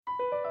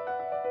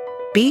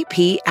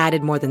BP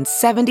added more than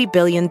 $70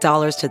 billion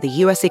to the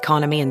U.S.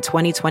 economy in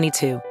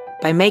 2022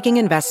 by making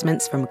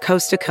investments from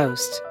coast to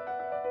coast.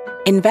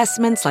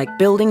 Investments like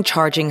building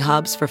charging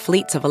hubs for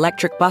fleets of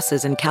electric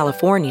buses in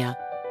California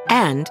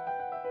and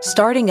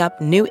starting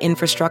up new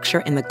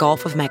infrastructure in the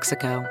Gulf of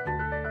Mexico.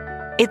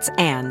 It's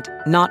and,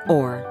 not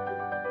or.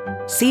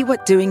 See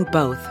what doing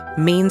both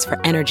means for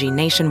energy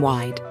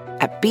nationwide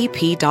at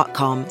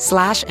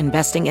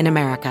bp.com/investing in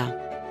America.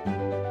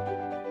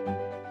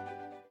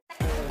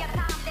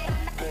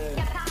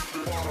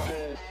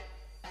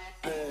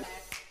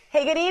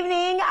 Hey, good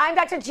evening. I'm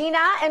Dr.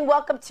 Gina, and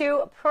welcome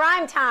to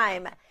Prime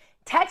Time.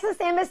 Texas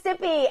and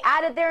Mississippi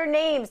added their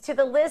names to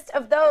the list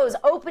of those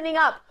opening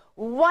up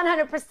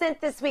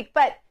 100% this week,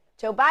 but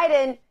Joe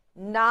Biden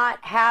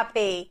not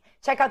happy.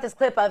 Check out this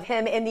clip of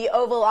him in the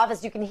Oval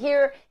Office. You can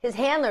hear his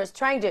handlers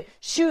trying to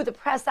shoo the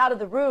press out of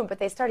the room, but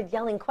they started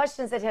yelling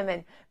questions at him,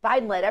 and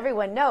Biden let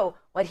everyone know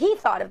what he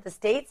thought of the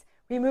states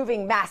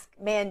removing mask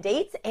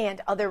mandates and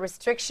other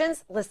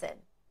restrictions.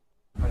 Listen.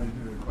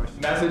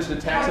 Message to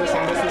Texas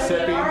and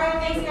Mississippi.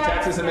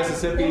 Texas and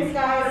Mississippi.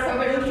 Texas,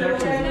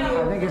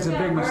 I think it's a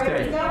big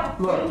mistake.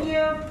 Look,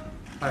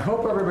 I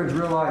hope everybody's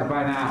realized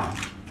by now,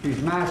 these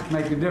masks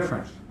make a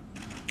difference.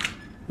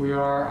 We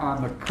are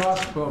on the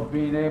cusp of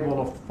being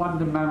able to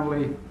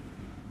fundamentally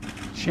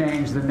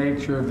change the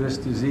nature of this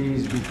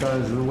disease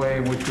because of the way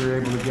in which we're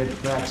able to get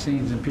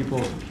vaccines in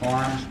people's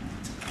arms.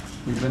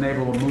 We've been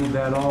able to move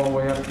that all the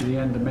way up to the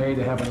end of May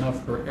to have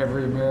enough for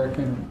every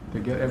American, to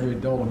get every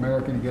adult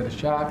American to get a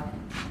shot.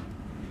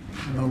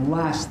 And the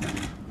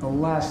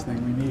last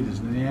thing we need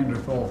is the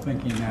Neanderthal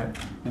thinking that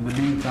in the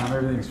meantime,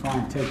 everything's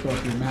fine, take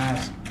off your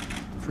mask,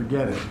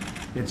 forget it.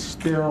 It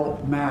still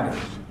matters.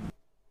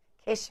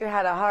 In case you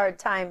had a hard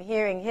time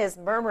hearing his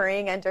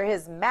murmuring under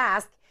his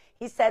mask,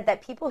 he said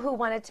that people who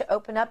wanted to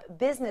open up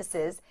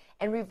businesses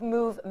and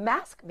remove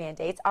mask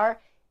mandates are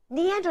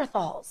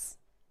Neanderthals.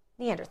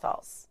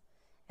 Neanderthals.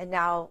 And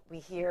now we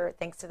hear,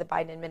 thanks to the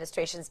Biden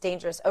administration's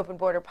dangerous open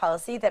border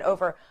policy, that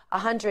over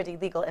 100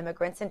 illegal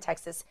immigrants in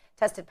Texas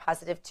tested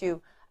positive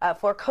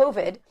for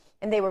COVID,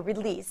 and they were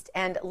released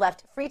and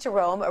left free to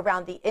roam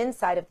around the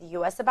inside of the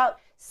U.S. About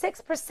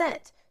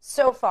 6%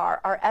 so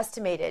far are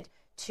estimated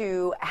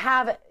to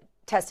have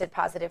tested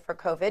positive for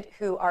COVID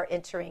who are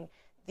entering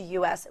the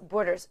U.S.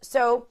 borders.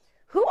 So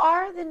who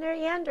are the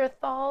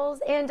Neanderthals,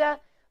 and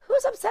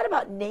who's upset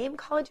about name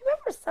calling? Do you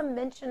remember some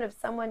mention of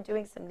someone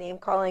doing some name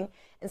calling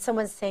and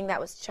someone saying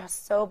that was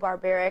just so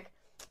barbaric?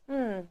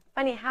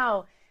 Funny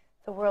how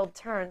the world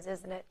turns,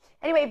 isn't it?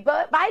 Anyway,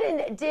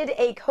 Biden did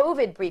a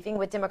COVID briefing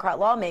with Democrat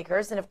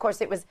lawmakers, and of course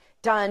it was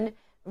done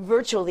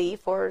virtually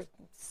for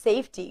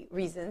safety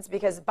reasons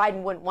because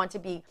Biden wouldn't want to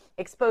be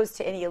exposed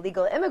to any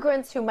illegal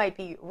immigrants who might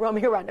be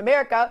roaming around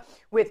America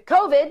with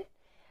COVID.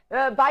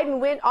 Biden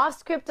went off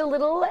script a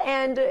little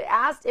and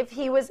asked if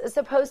he was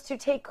supposed to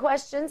take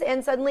questions,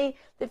 and suddenly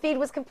the feed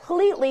was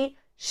completely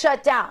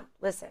shut down.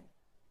 Listen.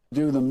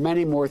 Do the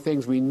many more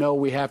things we know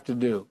we have to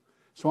do.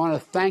 So I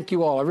want to thank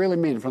you all. I really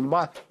mean it from the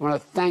bottom. I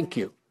want to thank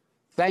you.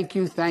 Thank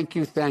you, thank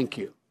you, thank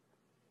you.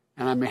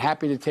 And I'm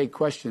happy to take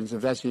questions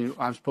if that's what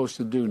I'm supposed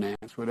to do,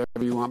 Nance, whatever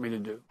you want me to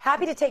do.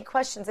 Happy to take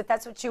questions if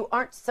that's what you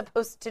aren't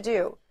supposed to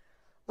do.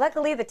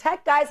 Luckily, the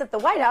tech guys at the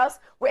White House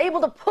were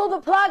able to pull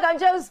the plug on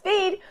Joe's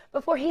feed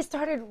before he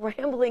started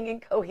rambling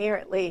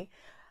incoherently.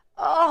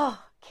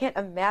 Oh, can't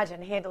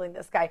imagine handling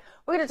this guy.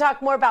 We're going to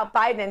talk more about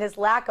Biden and his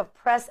lack of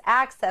press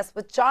access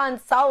with John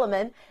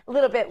Solomon a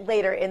little bit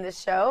later in the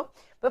show.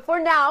 But for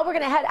now, we're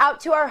going to head out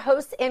to our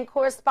hosts and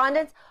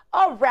correspondents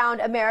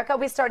around America.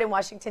 We start in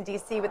Washington,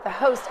 D.C. with the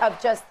host of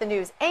Just the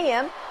News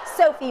AM,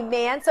 Sophie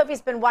Mann.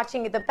 Sophie's been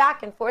watching the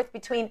back and forth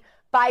between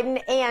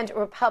Biden and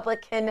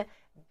Republican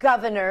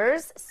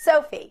governors.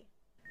 Sophie.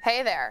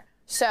 Hey there.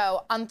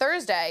 So on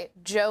Thursday,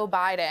 Joe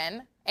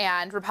Biden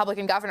and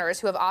Republican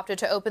governors who have opted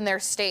to open their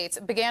states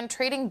began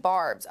trading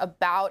barbs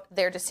about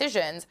their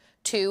decisions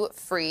to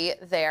free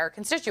their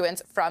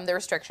constituents from the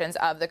restrictions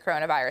of the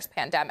coronavirus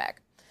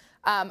pandemic.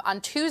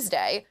 On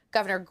Tuesday,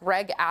 Governor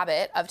Greg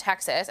Abbott of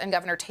Texas and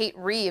Governor Tate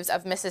Reeves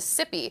of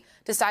Mississippi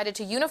decided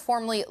to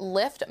uniformly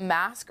lift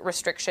mask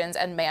restrictions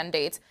and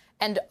mandates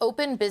and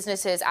open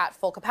businesses at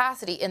full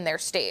capacity in their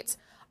states.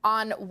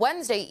 On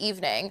Wednesday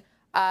evening,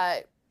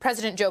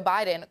 President Joe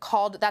Biden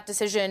called that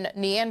decision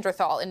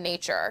Neanderthal in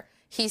nature.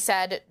 He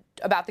said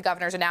about the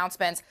governor's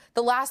announcements,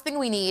 the last thing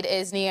we need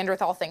is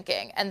Neanderthal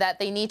thinking, and that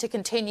they need to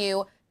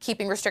continue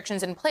keeping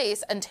restrictions in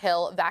place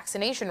until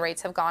vaccination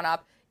rates have gone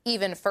up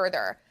even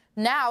further.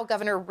 Now,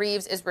 Governor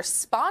Reeves is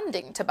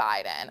responding to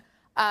Biden,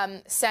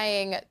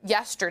 saying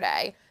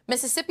yesterday,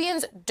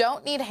 Mississippians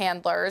don't need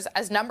handlers.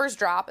 As numbers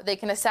drop, they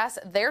can assess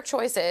their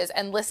choices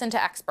and listen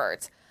to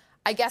experts.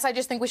 I guess I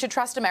just think we should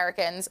trust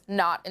Americans,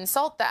 not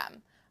insult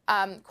them.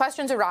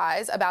 Questions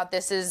arise about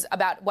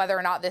whether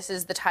or not this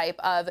is the type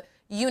of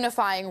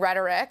unifying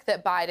rhetoric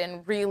that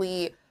Biden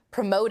really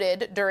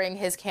promoted during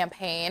his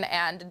campaign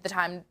and the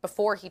time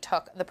before he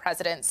took the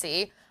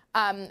presidency.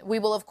 We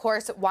will, of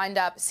course, wind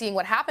up seeing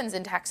what happens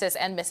in Texas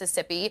and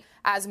Mississippi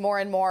as more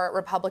and more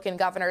Republican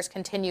governors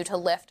continue to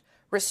lift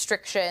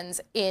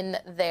restrictions in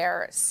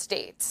their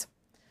states.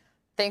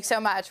 Thanks so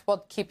much.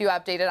 We'll keep you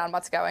updated on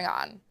what's going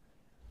on.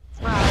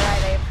 All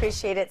right, I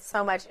appreciate it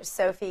so much,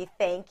 Sophie.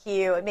 Thank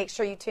you. And make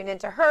sure you tune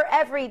into her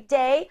every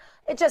day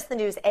at Just the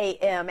News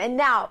AM. And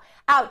now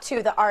out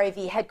to the RAV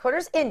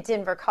headquarters in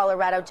Denver,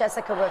 Colorado.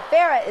 Jessica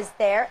Rivera is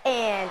there,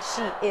 and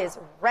she is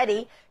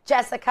ready.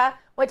 Jessica,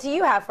 what do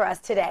you have for us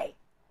today?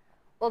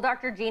 Well,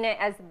 Dr. Gina,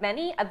 as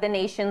many of the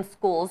nation's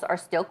schools are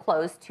still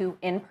closed to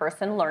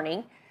in-person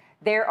learning,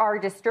 there are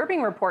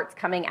disturbing reports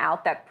coming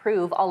out that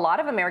prove a lot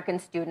of American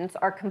students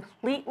are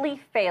completely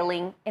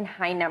failing in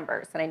high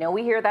numbers. And I know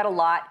we hear that a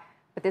lot,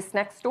 but this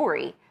next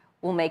story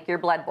will make your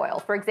blood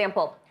boil. For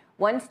example,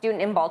 one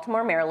student in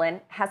Baltimore,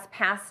 Maryland, has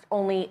passed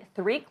only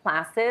 3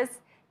 classes,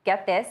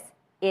 get this,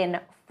 in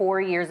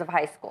 4 years of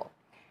high school.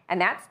 And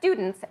that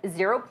student's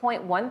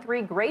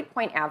 0.13 grade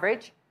point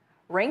average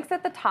ranks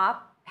at the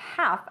top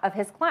half of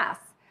his class.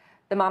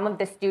 The mom of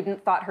the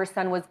student thought her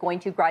son was going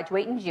to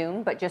graduate in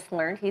June, but just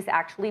learned he's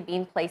actually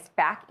being placed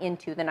back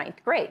into the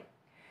 9th grade.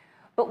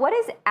 But what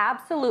is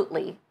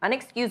absolutely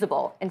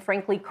unexcusable and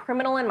frankly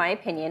criminal in my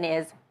opinion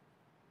is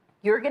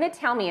you're going to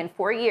tell me in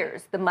 4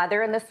 years the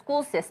mother and the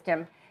school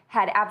system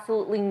had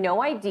absolutely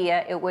no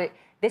idea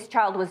this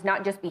child was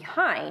not just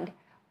behind,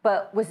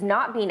 but was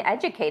not being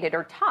educated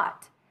or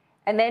taught.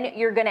 And then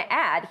you're going to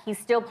add he's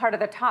still part of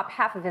the top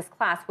half of his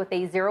class with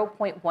a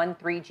 0.13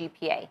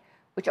 GPA,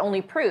 which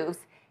only proves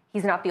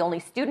he's not the only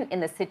student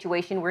in this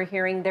situation. We're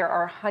hearing there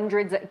are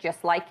hundreds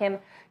just like him.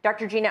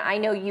 Dr. Gina, I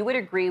know you would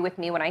agree with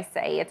me when I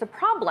say it's a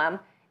problem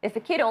if a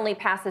kid only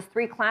passes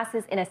 3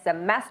 classes in a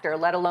semester,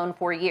 let alone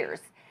 4 years.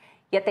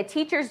 Yet the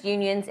teachers'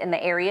 unions in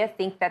the area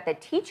think that the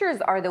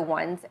teachers are the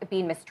ones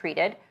being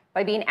mistreated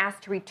by being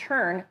asked to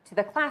return to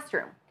the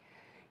classroom.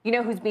 You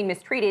know who's being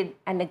mistreated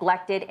and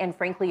neglected and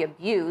frankly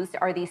abused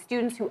are these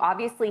students who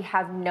obviously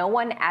have no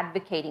one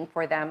advocating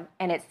for them,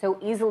 and it's so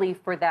easily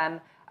for them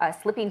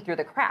slipping through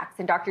the cracks.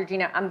 And Dr.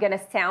 Gina, I'm going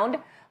to sound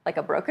like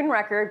a broken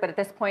record, but at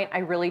this point, I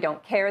really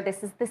don't care.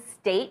 This is the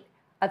state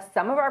of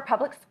some of our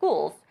public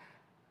schools.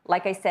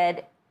 Like I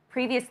said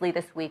previously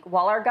this week,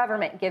 while our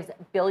government gives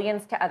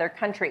billions to other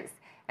countries,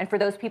 and for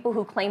those people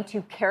who claim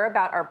to care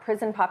about our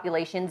prison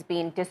populations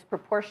being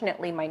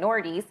disproportionately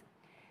minorities,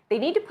 they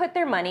need to put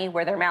their money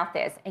where their mouth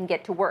is and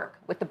get to work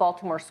with the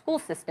Baltimore school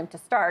system to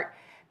start,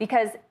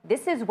 because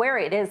this is where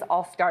it is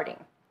all starting.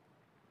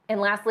 And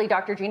lastly,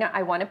 Dr. Gina,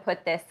 I want to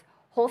put this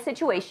whole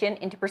situation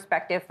into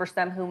perspective for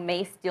some who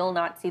may still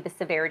not see the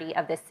severity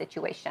of this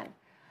situation.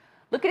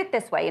 Look at it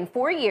this way. In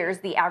 4 years,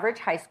 the average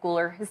high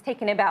schooler has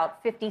taken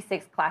about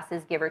 56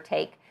 classes, give or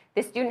take.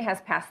 This student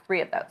has passed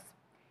 3 of those.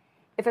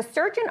 If a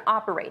surgeon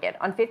operated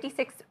on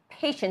 56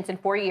 patients in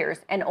 4 years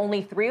and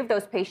only 3 of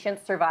those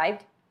patients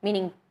survived,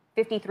 meaning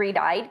 53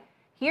 died,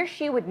 he or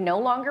she would no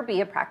longer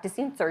be a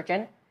practicing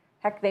surgeon.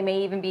 Heck, they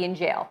may even be in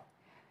jail.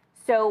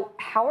 So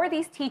how are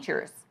these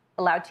teachers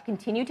allowed to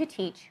continue to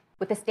teach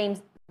with the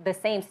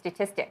same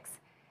statistics?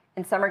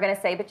 And some are going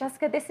to say, but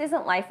Jessica, this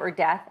isn't life or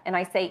death. And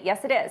I say,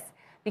 yes, it is,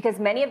 because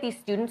many of these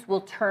students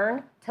will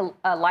turn to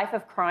a life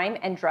of crime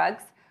and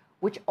drugs,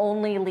 which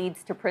only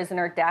leads to prison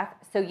or death.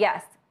 So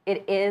yes,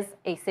 it is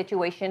a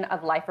situation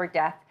of life or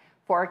death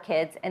for our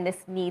kids, and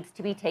this needs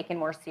to be taken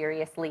more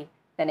seriously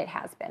than it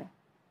has been.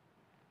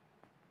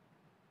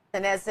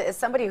 And as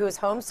somebody who's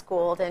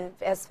homeschooled and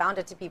has found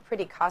it to be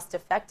pretty cost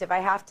effective, I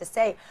have to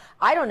say,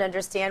 I don't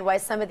understand why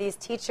some of these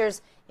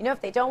teachers,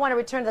 if they don't want to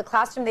return to the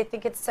classroom, they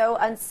think it's so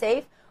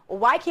unsafe.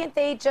 Why can't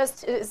they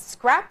just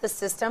scrap the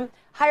system,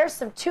 hire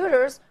some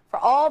tutors for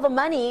all the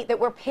money that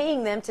we're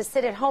paying them to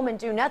sit at home and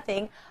do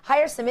nothing,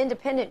 hire some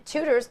independent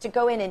tutors to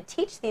go in and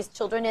teach these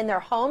children in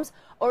their homes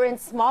or in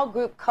small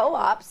group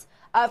co-ops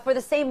for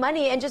the same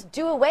money, and just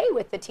do away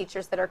with the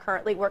teachers that are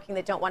currently working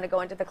that don't want to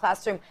go into the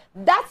classroom?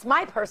 That's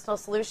my personal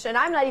solution.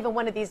 I'm not even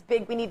one of these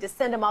big, we need to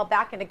send them all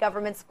back into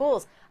government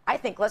schools. I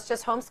think let's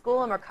just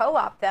homeschool them or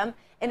co-opt them,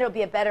 and it'll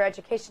be a better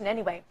education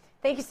anyway.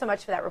 Thank you so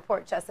much for that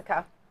report,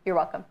 Jessica. You're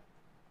welcome.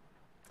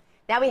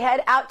 Now we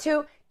head out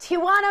to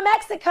Tijuana,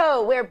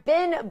 Mexico, where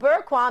Ben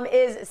Berquam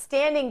is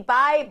standing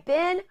by.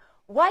 Ben,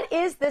 what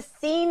is the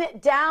scene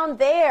down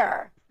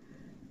there?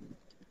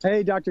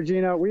 Hey, Dr.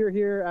 Gina, we are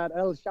here at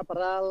El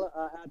Chaparral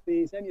at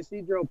the San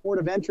Ysidro port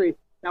of entry.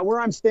 Now,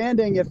 where I'm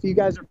standing, if you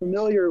guys are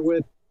familiar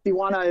with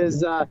Tijuana,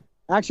 is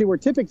actually where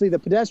typically the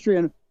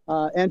pedestrian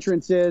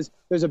entrance is.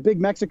 There's a big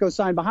Mexico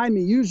sign behind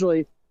me.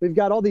 Usually, we've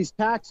got all these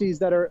taxis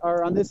that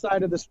are on this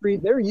side of the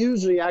street. They're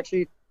usually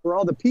actually where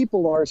all the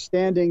people are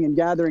standing and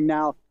gathering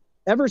now.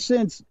 Ever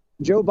since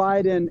Joe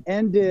Biden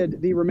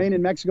ended the Remain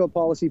in Mexico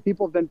policy,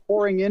 people have been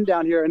pouring in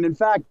down here. And in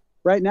fact,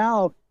 right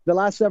now, the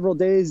last several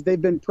days,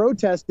 they've been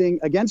protesting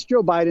against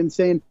Joe Biden,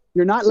 saying,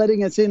 you're not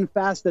letting us in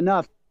fast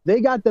enough. They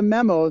got the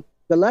memo.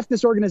 The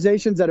leftist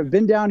organizations that have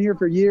been down here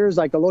for years,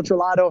 like El Otro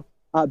Lado,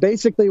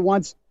 basically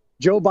once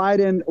Joe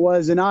Biden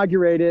was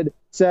inaugurated,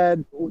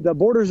 said the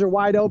borders are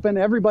wide open,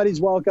 everybody's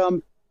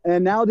welcome.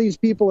 And now these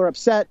people are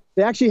upset.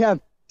 They actually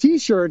have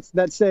T-shirts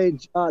that say,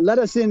 let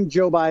us in,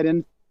 Joe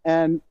Biden.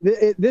 And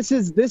this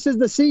is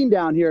the scene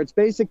down here. It's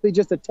basically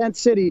just a tent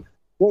city.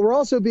 What we're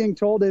also being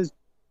told is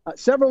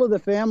Several of the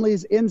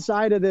families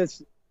inside of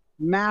this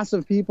mass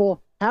of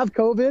people have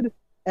COVID,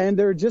 and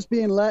they're just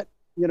being let,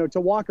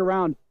 to walk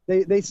around.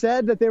 They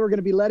said that they were going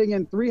to be letting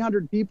in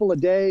 300 people a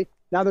day.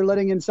 Now they're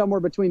letting in somewhere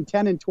between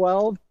 10 and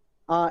 12.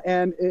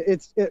 And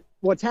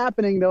what's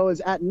happening, though, is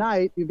at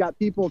night, you've got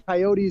people,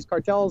 coyotes,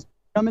 cartels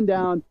coming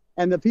down,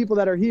 and the people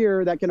that are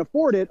here that can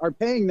afford it are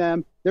paying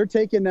them. They're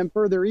taking them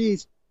further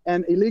east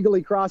and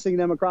illegally crossing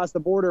them across the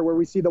border, where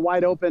we see the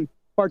wide open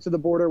parts of the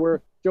border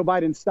where Joe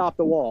Biden stopped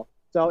the wall.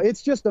 So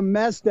it's just a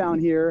mess down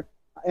here,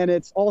 and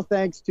it's all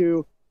thanks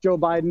to Joe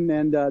Biden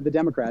and the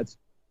Democrats.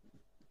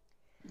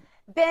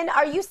 Ben,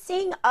 are you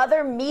seeing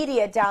other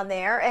media down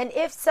there? And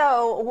if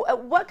so,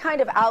 what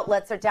kind of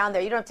outlets are down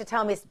there? You don't have to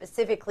tell me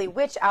specifically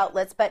which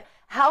outlets, but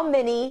how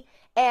many?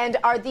 And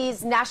are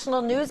these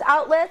national news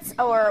outlets,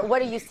 or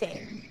what are you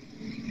seeing?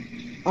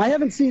 I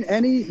haven't seen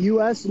any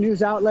U.S.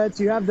 news outlets.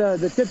 You have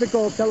the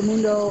typical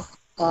Telemundo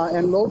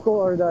and local,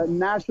 or the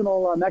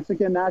national,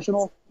 Mexican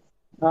national.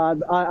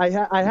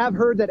 I have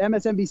heard that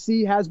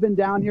MSNBC has been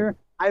down here.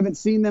 I haven't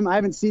seen them. I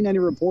haven't seen any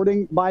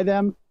reporting by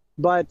them.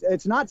 But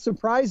it's not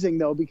surprising,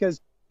 though,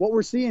 because what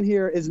we're seeing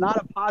here is not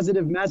a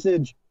positive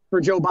message for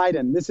Joe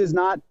Biden.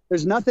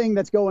 There's nothing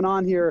that's going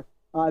on here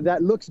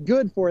that looks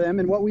good for them.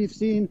 And what we've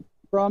seen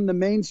from the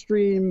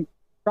mainstream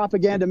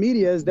propaganda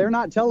media is they're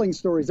not telling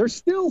stories. They're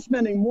still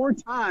spending more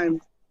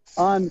time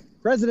on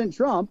President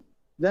Trump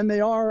than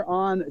they are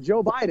on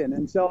Joe Biden.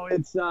 And so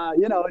it's,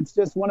 it's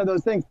just one of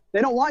those things.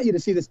 They don't want you to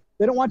see this.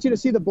 They don't want you to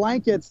see the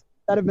blankets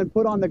that have been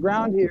put on the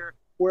ground here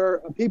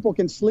where people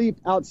can sleep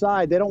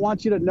outside. They don't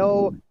want you to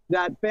know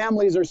that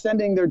families are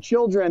sending their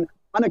children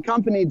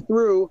unaccompanied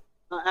through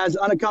as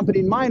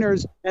unaccompanied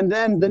minors, and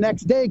then the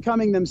next day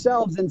coming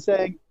themselves and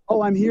saying,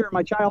 oh, I'm here,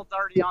 my child's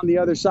already on the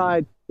other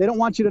side. They don't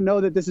want you to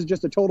know that this is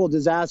just a total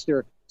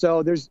disaster.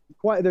 So there's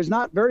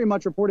not very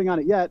much reporting on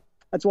it yet.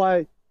 That's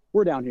why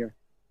we're down here.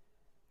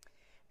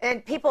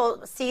 And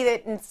people see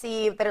it and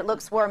see that it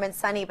looks warm and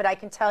sunny, but I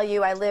can tell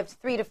you I lived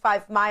 3 to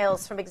 5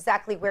 miles from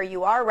exactly where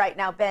you are right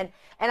now, Ben,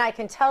 and I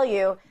can tell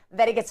you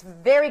that it gets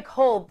very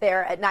cold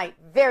there at night,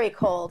 very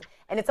cold,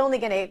 and it's only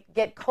going to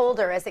get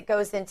colder as it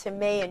goes into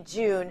May and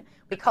June.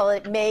 We call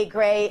it May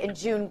gray and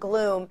June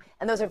gloom,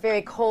 and those are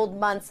very cold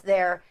months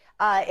there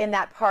in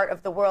that part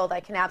of the world, I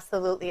can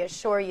absolutely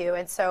assure you.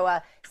 And so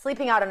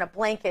sleeping out on a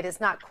blanket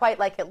is not quite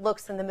like it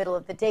looks in the middle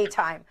of the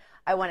daytime,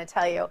 I want to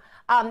tell you.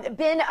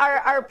 Ben,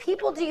 are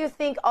people, do you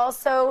think,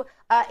 also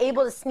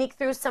able to sneak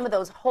through some of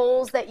those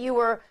holes that you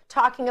were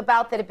talking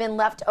about that have been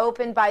left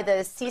open by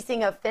the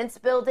ceasing of fence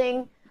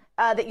building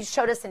that you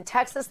showed us in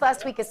Texas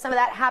last week? Is some of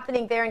that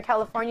happening there in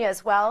California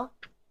as well?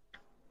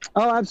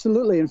 Oh,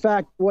 absolutely. In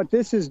fact, what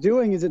this is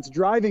doing is it's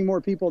driving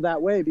more people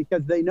that way,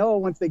 because they know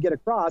once they get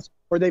across,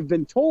 or they've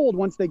been told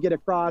once they get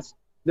across,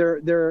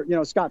 they're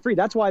scot-free.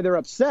 That's why they're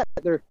upset.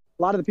 A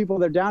lot of the people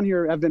that are down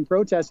here have been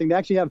protesting. They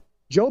actually have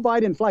Joe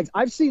Biden flags.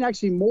 I've seen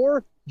actually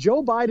more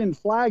Joe Biden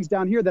flags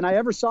down here than I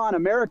ever saw in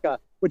America,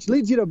 which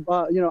leads you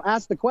to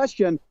ask the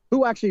question,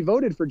 who actually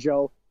voted for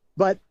Joe?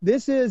 But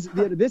this is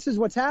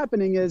what's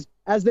happening is,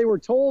 as they were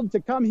told to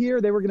come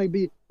here, they were going to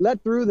be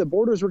let through. The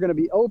borders were going to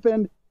be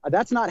opened.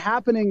 That's not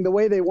happening the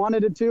way they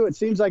wanted it to. It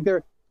seems like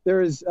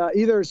there is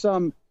either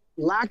some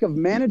lack of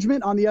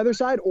management on the other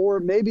side,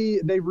 or maybe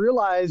they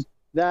realized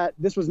that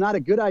this was not a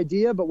good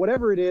idea. But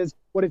whatever it is,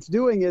 what it's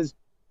doing is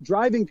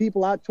driving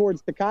people out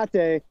towards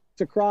Tecate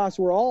to cross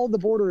where all the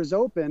border is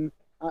open.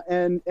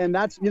 And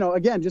that's,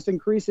 again, just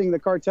increasing the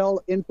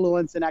cartel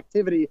influence and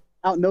activity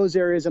out in those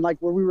areas. And like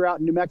where we were out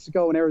in New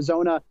Mexico and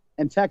Arizona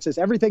and Texas,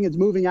 everything is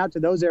moving out to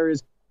those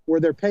areas where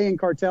they're paying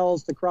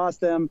cartels to cross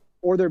them,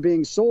 or they're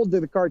being sold to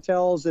the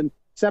cartels and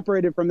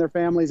separated from their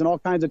families, and all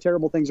kinds of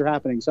terrible things are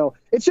happening. So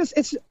it's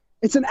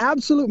an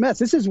absolute mess.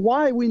 This is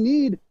why we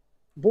need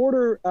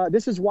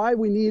this is why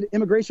we need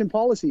immigration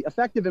policy,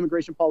 effective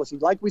immigration policy,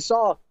 like we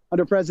saw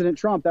under President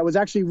Trump, that was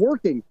actually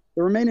working.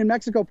 The Remain in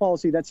Mexico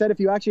policy that said if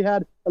you actually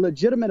had a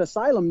legitimate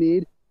asylum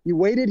need, you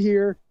waited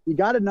here, you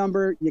got a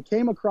number, you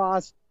came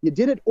across, you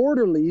did it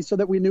orderly so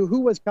that we knew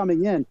who was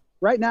coming in.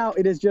 Right now,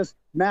 it is just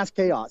mass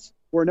chaos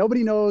where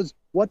nobody knows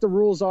what the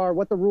rules are,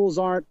 what the rules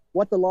aren't,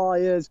 what the law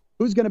is,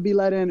 who's going to be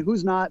let in,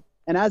 who's not.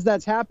 And as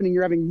that's happening,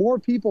 you're having more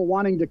people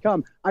wanting to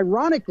come.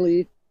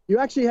 Ironically, you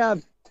actually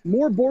have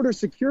more border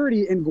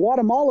security in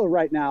Guatemala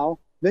right now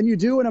than you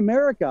do in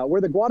America, where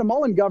the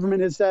Guatemalan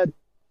government has said,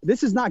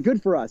 this is not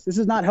good for us. This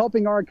is not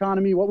helping our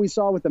economy. What we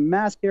saw with the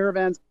mass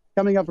caravans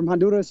coming up from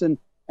Honduras and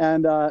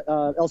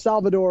El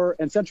Salvador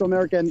and Central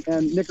America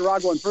and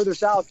Nicaragua and further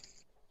south,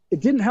 it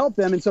didn't help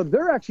them. And so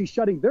they're actually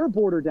shutting their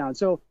border down.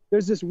 So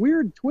there's this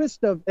weird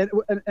twist of,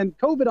 and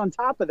COVID on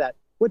top of that.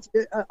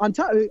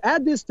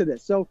 Add this to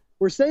this. So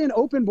we're saying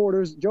open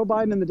borders. Joe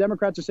Biden and the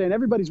Democrats are saying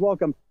everybody's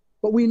welcome.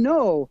 But we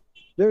know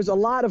there's a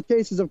lot of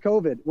cases of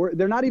COVID where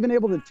they're not even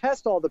able to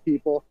test all the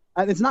people.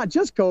 And it's not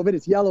just COVID,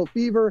 it's yellow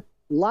fever,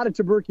 a lot of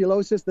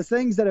tuberculosis, the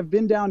things that have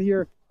been down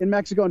here in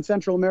Mexico and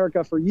Central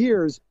America for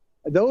years,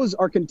 those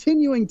are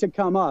continuing to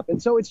come up.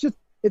 And so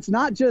it's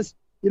not just,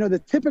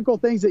 the typical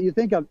things that you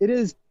think of. It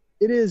is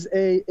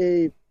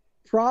a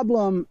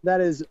problem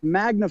that is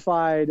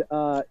magnified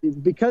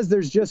because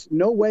there's just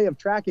no way of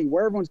tracking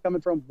where everyone's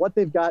coming from, what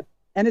they've got.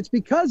 And it's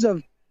because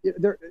of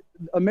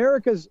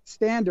America's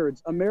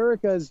standards,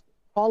 America's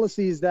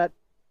policies that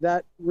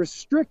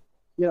restrict,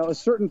 a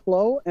certain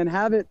flow and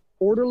have it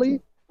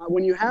orderly.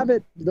 When you have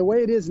it the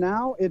way it is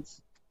now,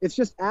 it's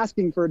just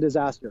asking for a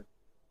disaster.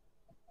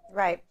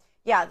 Right.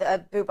 Yeah,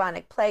 the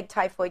bubonic plague,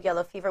 typhoid,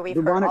 yellow fever, we've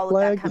Bubonic heard all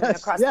plague, of that coming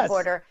across the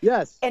border.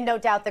 Yes. And no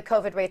doubt the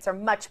COVID rates are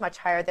much, much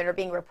higher than are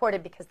being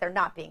reported because they're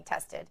not being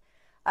tested.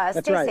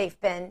 Stay right.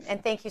 safe, Ben,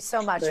 and thank you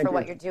so much for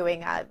what you're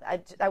doing. I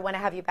want to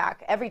have you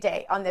back every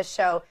day on this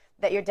show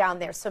that you're down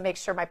there, so make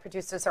sure my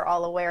producers are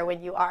all aware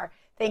when you are.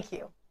 Thank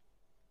you.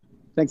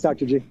 Thanks,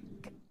 Dr. G.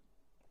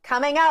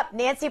 Coming up,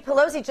 Nancy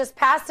Pelosi just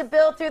passed a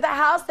bill through the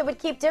House that would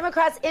keep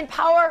Democrats in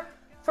power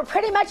for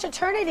pretty much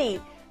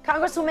eternity.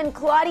 Congresswoman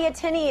Claudia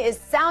Tenney is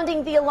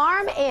sounding the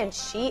alarm, and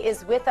she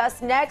is with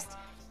us next.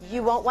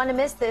 You won't want to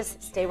miss this.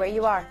 Stay where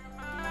you are.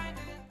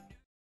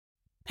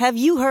 Have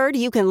you heard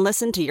you can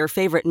listen to your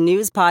favorite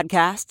news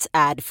podcasts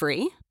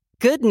ad-free?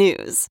 Good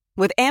news.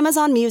 With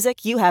Amazon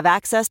Music, you have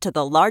access to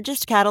the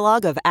largest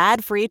catalog of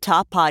ad-free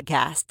top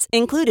podcasts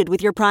included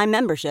with your Prime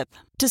membership.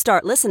 To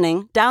start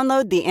listening,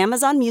 download the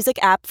Amazon Music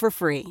app for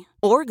free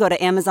or go to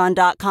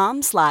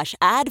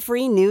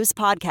amazon.com/ad-free news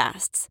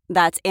podcasts.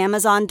 That's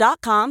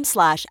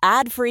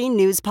amazon.com/ad-free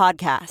news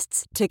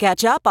podcasts to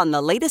catch up on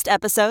the latest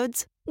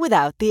episodes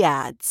without the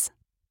ads.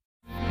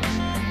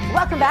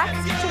 Welcome back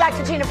to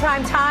Dr. Gina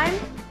Prime Time.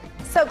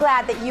 So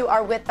glad that you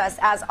are with us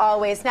as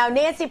always. Now,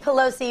 Nancy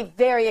Pelosi,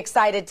 very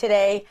excited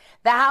today.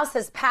 The House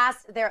has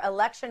passed their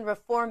election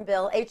reform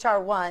bill,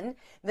 H.R. 1.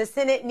 The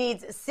Senate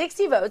needs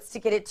 60 votes to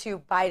get it to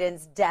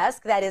Biden's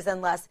desk. That is,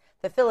 unless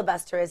the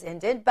filibuster is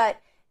ended.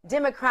 But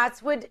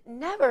Democrats would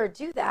never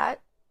do that,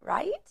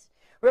 right?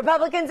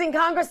 Republicans in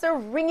Congress are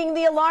ringing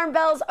the alarm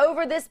bells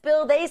over this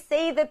bill. They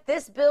say that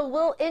this bill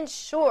will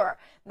ensure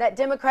that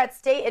Democrats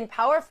stay in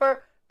power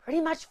for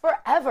pretty much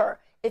forever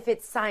if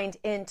it's signed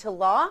into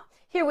law.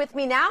 Here with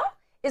me now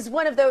is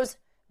one of those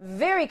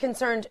very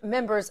concerned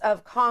members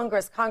of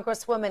Congress,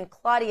 Congresswoman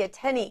Claudia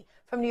Tenney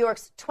from New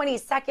York's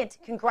 22nd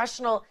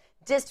Congressional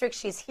District.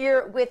 She's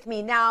here with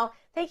me now.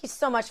 Thank you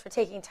so much for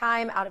taking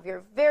time out of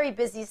your very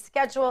busy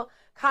schedule,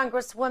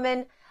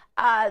 Congresswoman.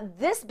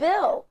 This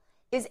bill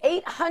is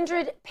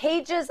 800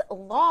 pages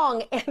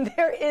long, and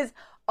there is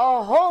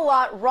a whole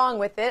lot wrong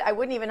with it. I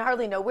wouldn't even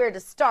hardly know where to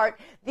start.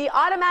 The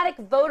automatic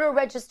voter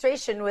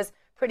registration was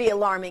pretty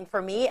alarming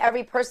for me.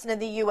 Every person in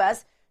the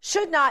U.S.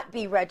 should not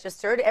be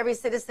registered. Every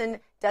citizen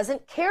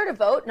doesn't care to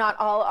vote. Not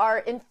all are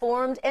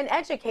informed and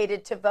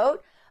educated to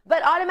vote.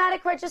 But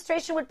automatic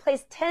registration would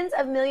place tens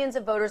of millions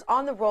of voters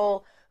on the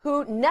roll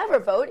who never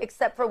vote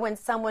except for when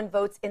someone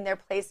votes in their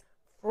place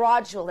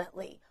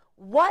fraudulently.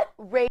 What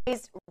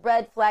raised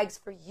red flags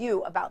for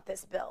you about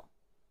this bill?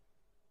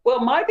 Well,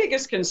 my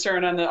biggest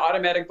concern on the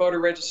automatic voter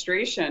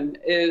registration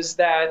is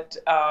that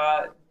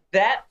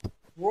that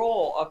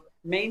role of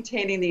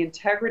maintaining the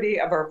integrity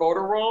of our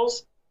voter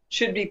rolls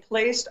should be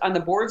placed on the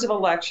boards of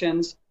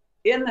elections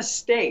in the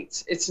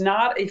states. It's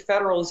not a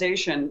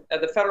federalization,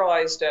 the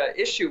federalized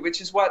issue,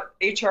 which is what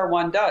H.R.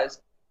 1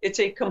 does. It's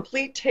a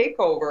complete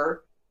takeover,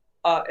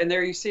 and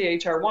there you see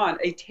H.R. 1,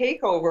 a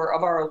takeover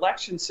of our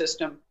election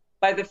system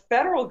by the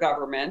federal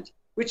government,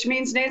 which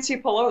means Nancy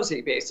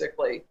Pelosi,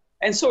 basically.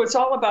 And so it's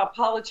all about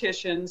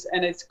politicians,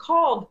 and it's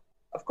called,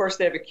 of course,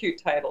 they have a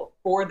cute title,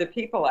 For the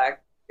People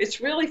Act.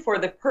 It's really for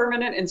the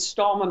permanent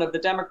installment of the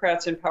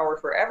Democrats in Power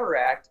Forever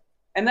Act.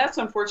 And that's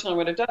unfortunately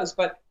what it does.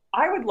 But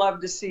I would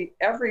love to see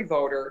every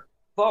voter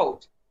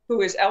vote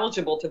who is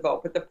eligible to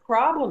vote. But the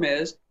problem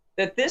is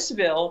that this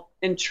bill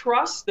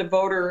entrusts the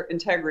voter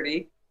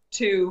integrity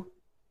to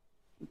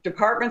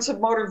departments of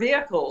motor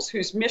vehicles,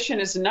 whose mission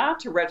is not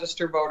to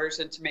register voters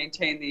and to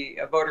maintain the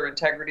voter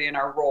integrity in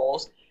our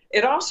rolls.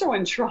 It also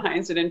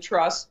enshrines and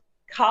entrusts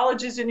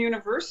colleges and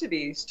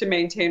universities to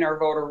maintain our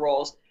voter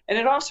rolls. And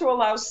it also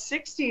allows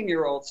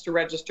 16-year-olds to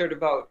register to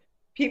vote.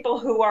 People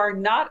who are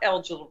not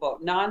eligible to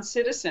vote,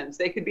 non-citizens,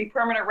 they could be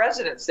permanent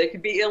residents, they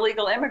could be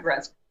illegal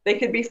immigrants, they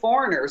could be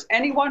foreigners.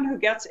 Anyone who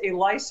gets a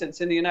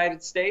license in the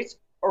United States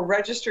or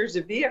registers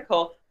a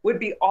vehicle would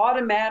be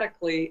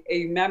automatically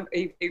a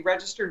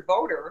registered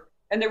voter,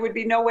 and there would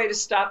be no way to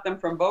stop them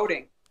from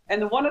voting.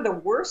 And one of the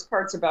worst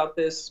parts about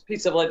this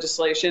piece of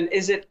legislation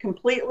is it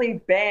completely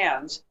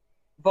bans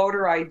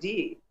voter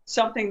ID,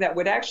 something that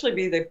would actually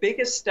be the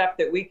biggest step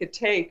that we could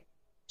take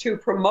to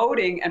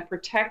promoting and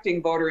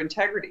protecting voter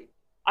integrity.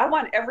 I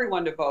want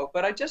everyone to vote,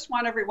 but I just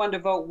want everyone to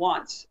vote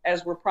once,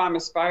 as we're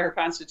promised by our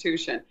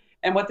Constitution.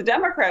 And what the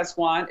Democrats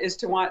want is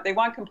they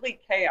want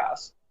complete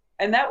chaos.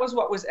 And that was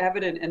what was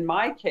evident in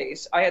my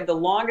case. I had the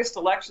longest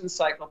election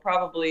cycle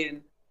probably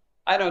in,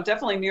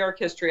 definitely New York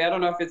history. I don't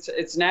know if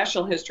it's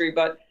national history,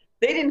 but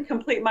they didn't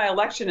complete my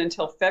election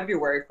until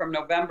February from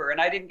November,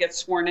 and I didn't get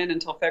sworn in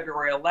until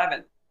February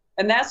 11th.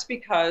 And that's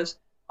because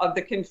of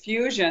the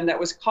confusion that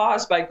was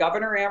caused by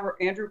Governor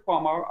Andrew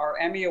Cuomo, our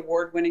Emmy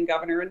Award-winning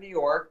governor in New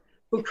York,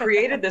 who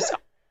created this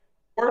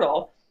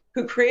portal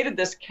who created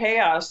this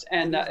chaos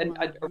and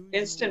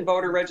instant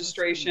voter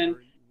registration,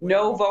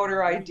 no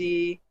voter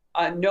ID,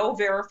 no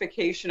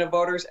verification of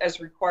voters as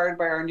required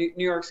by our New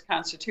York's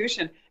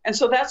Constitution. And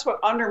so that's what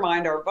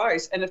undermined our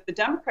voice. And if the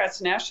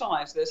Democrats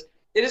nationalize this,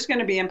 it is going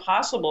to be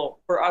impossible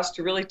for us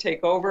to really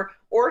take over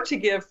or to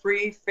give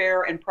free,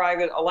 fair, and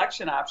private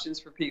election options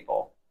for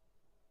people.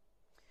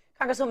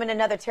 Congresswoman,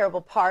 another terrible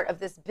part of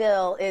this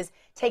bill is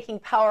taking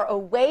power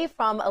away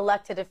from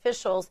elected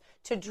officials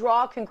to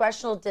draw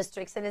congressional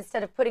districts, and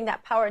instead of putting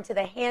that power into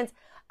the hands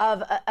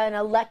of an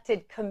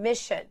elected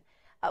commission.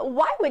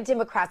 Why would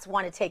Democrats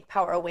want to take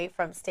power away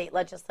from state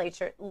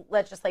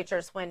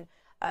legislatures when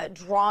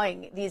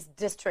drawing these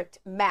district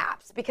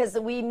maps? Because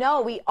we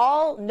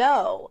all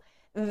know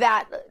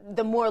that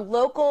the more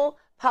local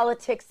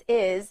politics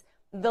is,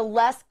 the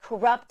less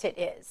corrupt it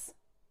is.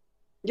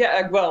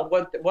 Yeah, well,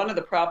 one of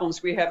the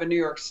problems we have in New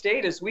York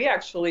State is we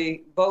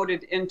actually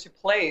voted into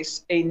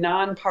place a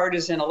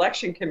nonpartisan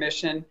election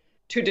commission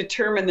to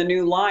determine the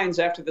new lines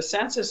after the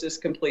census is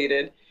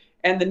completed.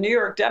 And the New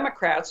York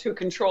Democrats, who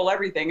control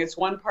everything, it's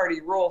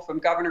one-party rule from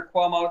Governor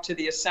Cuomo to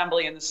the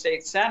Assembly and the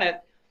State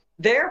Senate,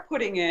 they're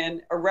putting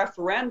in a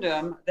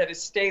referendum that is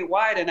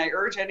statewide, and I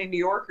urge any New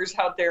Yorkers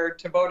out there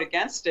to vote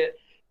against it,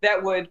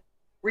 that would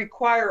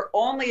require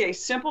only a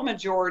simple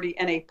majority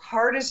and a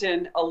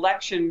partisan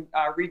election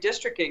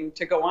redistricting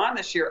to go on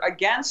this year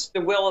against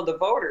the will of the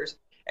voters.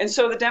 And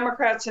so the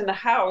Democrats in the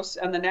House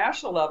and the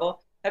national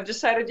level have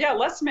decided, yeah,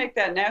 let's make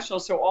that national.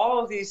 So all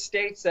of these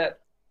states that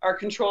are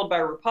controlled by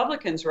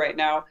Republicans right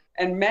now,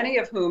 and many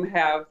of whom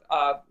have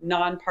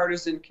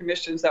nonpartisan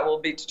commissions that will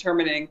be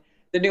determining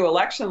the new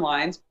election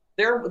lines,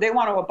 they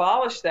want to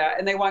abolish that,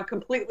 and they want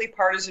completely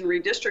partisan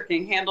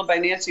redistricting handled by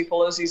Nancy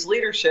Pelosi's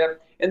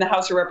leadership in the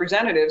House of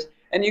Representatives.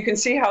 And you can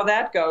see how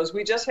that goes.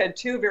 We just had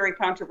two very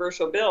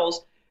controversial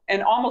bills,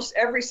 and almost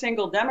every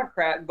single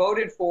Democrat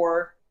voted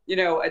for,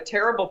 a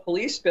terrible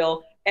police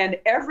bill, and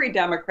every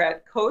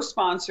Democrat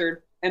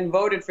co-sponsored and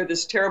voted for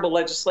this terrible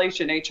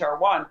legislation, H.R.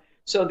 1.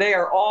 So they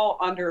are all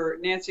under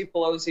Nancy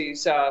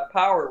Pelosi's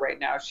power right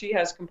now. She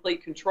has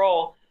complete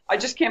control. I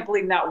just can't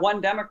believe not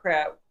one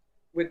Democrat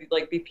would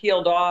be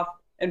peeled off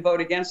and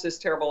vote against this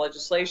terrible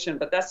legislation,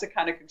 but that's the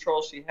kind of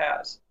control she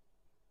has.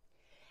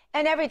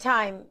 And every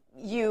time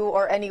you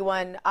or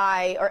anyone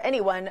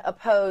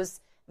oppose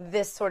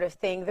this sort of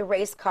thing, the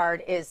race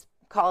card is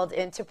called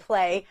into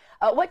play.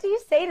 What do you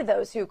say to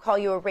those who call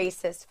you a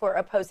racist for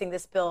opposing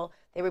this bill?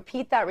 They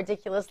repeat that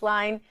ridiculous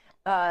line,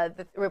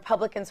 the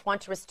Republicans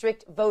want to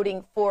restrict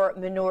voting for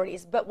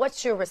minorities. But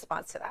what's your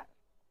response to that?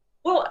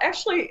 Well,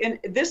 actually,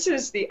 this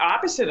is the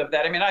opposite of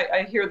that. I mean,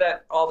 I hear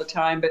that all the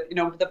time, but,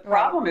 the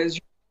problem is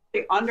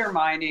you're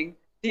undermining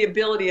the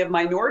ability of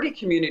minority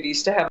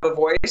communities to have a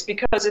voice,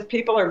 because if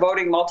people are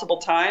voting multiple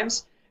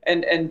times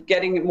and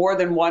getting more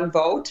than one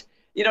vote,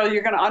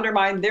 you're going to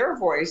undermine their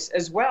voice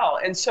as well.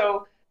 And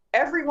so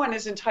everyone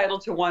is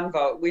entitled to one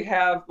vote.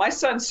 My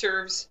son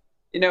serves,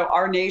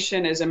 our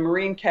nation as a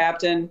Marine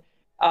captain.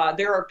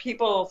 There are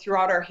people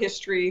throughout our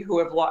history who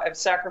have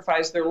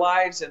sacrificed their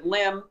lives and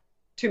limb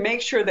to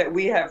make sure that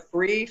we have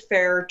free,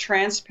 fair,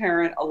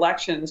 transparent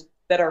elections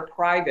that are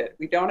private.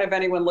 We don't have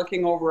anyone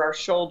looking over our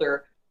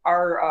shoulder.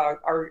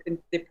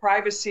 The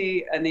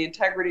privacy and the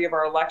integrity of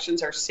our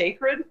elections are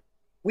sacred.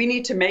 We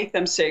need to make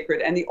them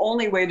sacred. And the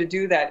only way to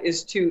do that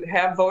is to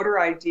have voter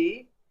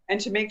ID and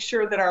to make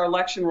sure that our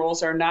election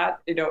rolls are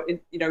not,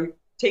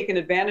 taken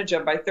advantage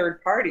of by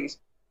third parties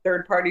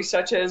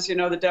such as,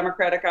 the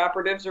Democratic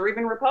operatives or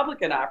even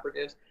Republican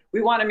operatives.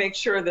 We want to make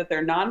sure that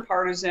they're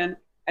nonpartisan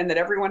and that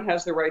everyone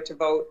has the right to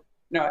vote,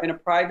 in a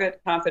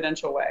private,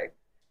 confidential way.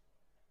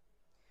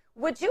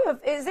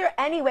 Is there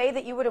any way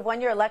that you would have won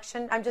your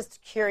election? I'm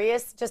just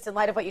curious, just in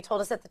light of what you told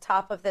us at the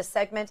top of this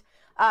segment.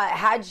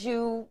 Had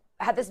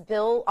this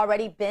bill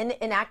already been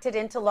enacted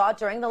into law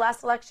during the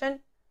last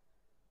election?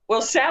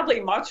 Well, sadly,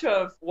 much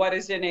of what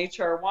is in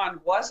H.R.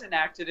 1 was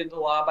enacted into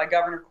law by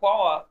Governor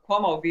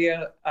Cuomo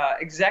via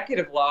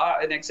executive law,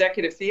 an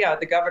executive fiat.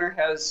 The governor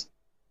has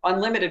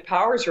unlimited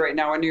powers right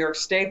now in New York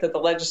State that the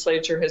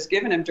legislature has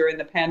given him during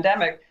the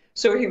pandemic.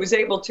 So he was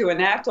able to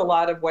enact a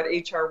lot of what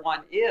H.R.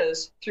 1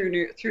 is through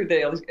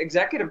the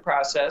executive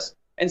process.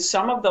 And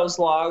some of those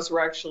laws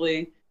were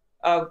actually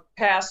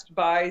passed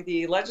by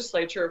the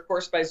legislature, of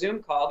course, by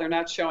Zoom call. They're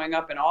not showing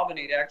up in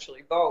Albany to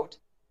actually vote.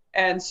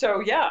 And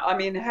so, yeah, I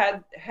mean,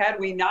 had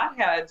we not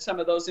had some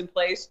of those in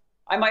place,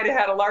 I might have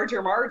had a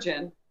larger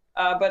margin.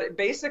 But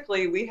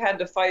basically, we had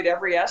to fight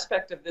every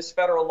aspect of this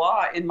federal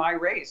law in my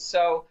race.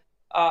 So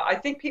I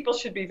think people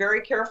should be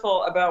very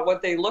careful about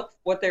what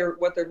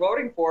they're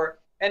voting for.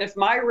 And if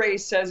my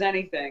race says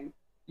anything,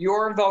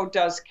 your vote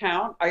does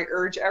count. I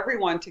urge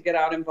everyone to get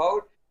out and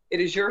vote. It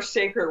is your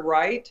sacred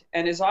right,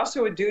 and is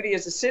also a duty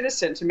as a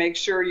citizen to make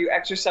sure you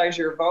exercise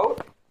your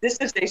vote. This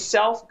is a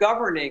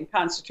self-governing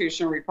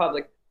constitutional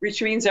republic,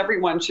 which means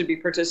everyone should be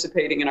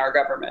participating in our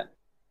government.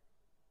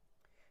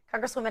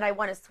 Congresswoman, I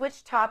want to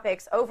switch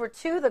topics over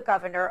to the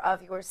governor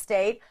of your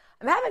state.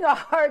 I'm having a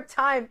hard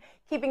time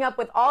keeping up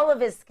with all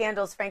of his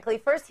scandals, frankly.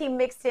 First, he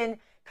mixed in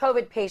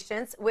COVID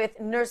patients with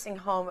nursing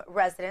home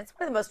residents,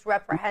 one of the most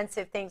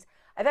reprehensive things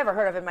I've ever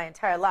heard of in my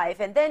entire life.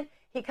 And then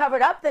he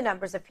covered up the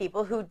numbers of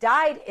people who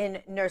died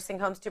in nursing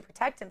homes to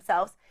protect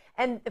himself.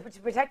 And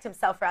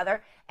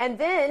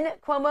then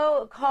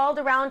Cuomo called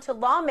around to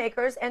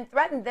lawmakers and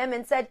threatened them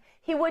and said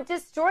he would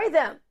destroy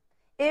them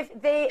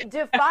if they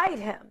defied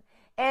him.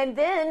 And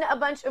then a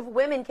bunch of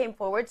women came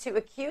forward to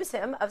accuse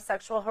him of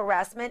sexual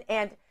harassment.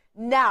 And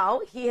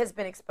now he has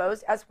been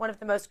exposed as one of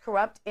the most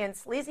corrupt and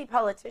sleazy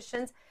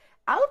politicians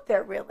out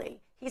there,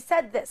 really. He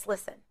said this,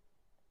 listen.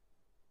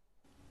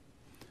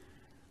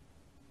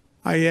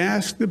 I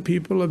ask the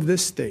people of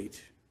this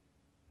state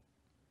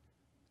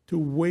to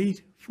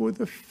wait for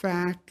the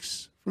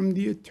facts from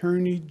the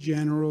Attorney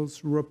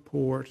General's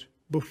report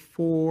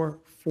before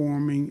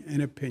forming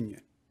an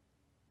opinion.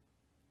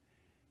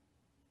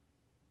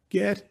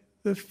 Get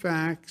the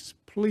facts,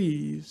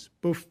 please,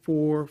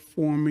 before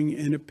forming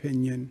an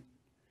opinion.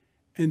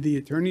 And the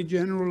Attorney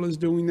General is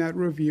doing that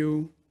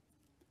review.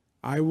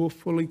 I will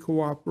fully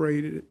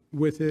cooperate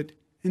with it,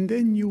 and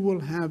then you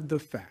will have the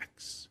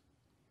facts.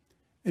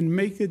 And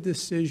make a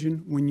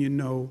decision when you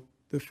know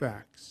the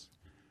facts.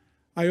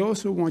 I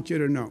also want you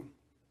to know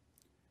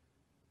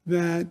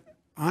that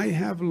I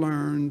have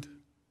learned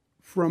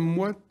from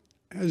what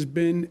has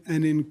been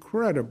an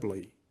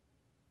incredibly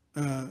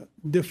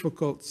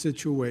difficult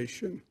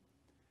situation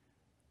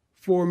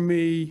for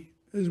me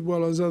as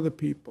well as other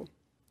people.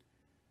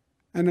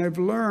 And I've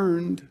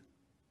learned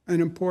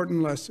an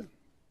important lesson.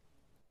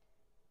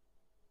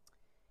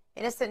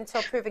 Innocent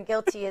until proven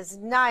guilty is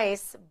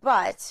nice,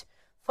 but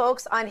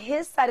folks on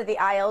his side of the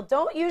aisle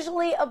don't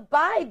usually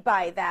abide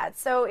by that.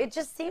 So it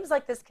just seems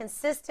like this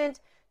consistent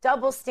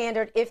double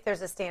standard, if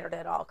there's a standard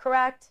at all,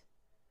 correct?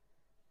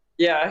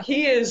 Yeah,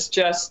 he is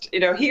just,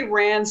 he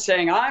ran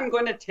saying, I'm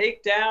going to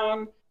take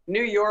down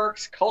New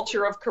York's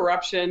culture of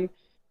corruption.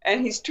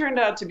 And he's turned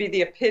out to be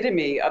the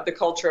epitome of the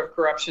culture of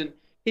corruption.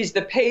 He's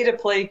the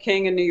pay-to-play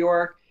king in New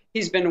York.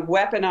 He's been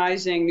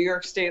weaponizing New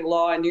York state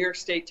law and New York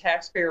state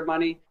taxpayer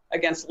money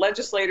against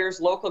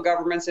legislators, local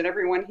governments, and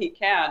everyone he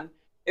can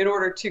in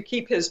order to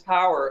keep his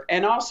power.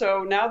 And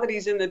also, now that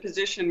he's in the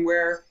position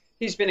where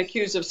he's been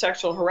accused of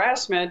sexual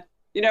harassment,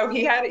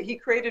 he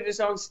created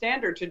his own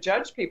standard to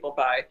judge people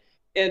by.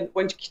 And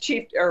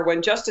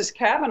when Justice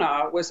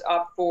Kavanaugh was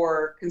up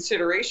for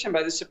consideration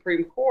by the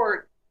Supreme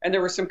Court, and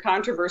there was some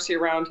controversy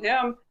around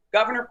him,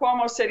 Governor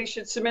Cuomo said he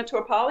should submit to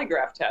a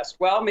polygraph test.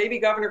 Well, maybe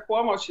Governor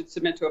Cuomo should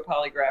submit to a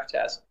polygraph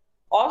test.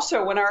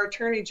 Also, when our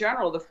Attorney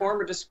General, the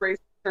former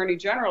disgraced Attorney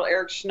General,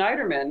 Eric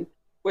Schneiderman,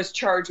 was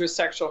charged with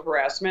sexual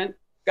harassment,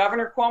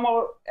 Governor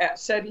Cuomo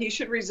said he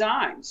should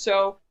resign.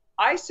 So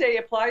I say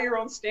apply your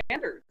own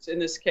standards in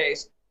this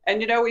case.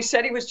 And, he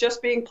said he was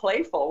just being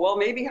playful. Well,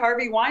 maybe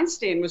Harvey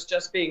Weinstein was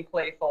just being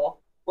playful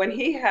when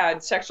he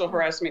had sexual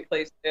harassment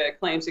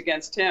claims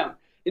against him.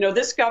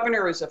 This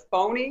governor is a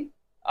phony.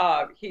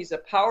 He's a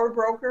power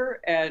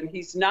broker, and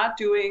he's not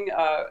doing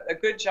a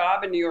good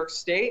job in New York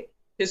State.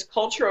 His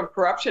culture of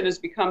corruption has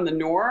become the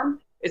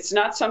norm. It's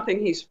not something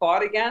he's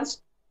fought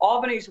against.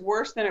 Albany's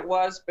worse than it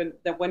was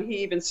when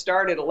he even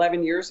started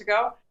 11 years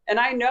ago. And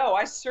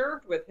I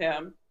served with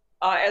him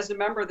as a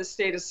member of the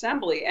state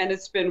assembly, and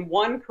it's been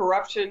one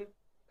corruption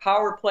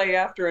power play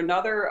after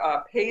another,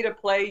 pay to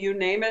play, you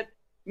name it.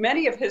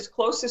 Many of his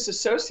closest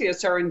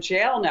associates are in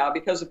jail now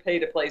because of pay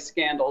to play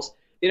scandals.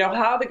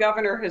 How the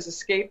governor has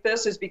escaped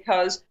this is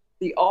because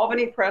the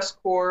Albany press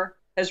corps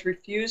has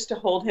refused to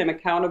hold him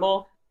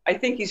accountable. I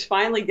think he's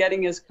finally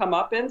getting his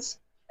comeuppance,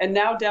 and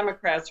now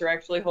Democrats are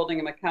actually holding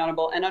him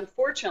accountable. And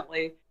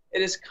unfortunately,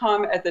 it has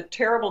come at the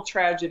terrible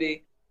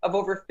tragedy of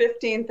over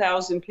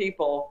 15,000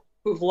 people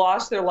who've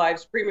lost their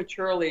lives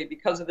prematurely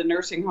because of the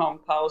nursing home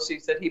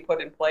policies that he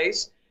put in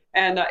place.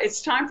 And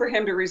it's time for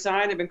him to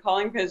resign. I've been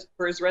calling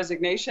for his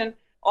resignation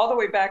all the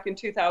way back in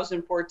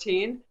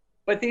 2014.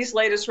 But these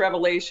latest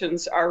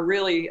revelations are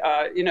really,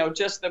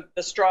 just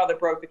the straw that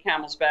broke the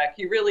camel's back.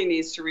 He really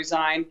needs to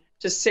resign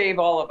to save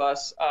all of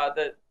us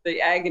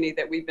the agony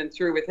that we've been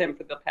through with him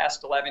for the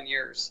past 11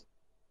 years.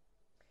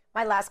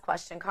 My last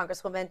question,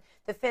 Congresswoman.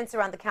 The fence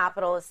around the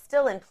Capitol is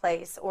still in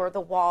place, or the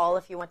wall,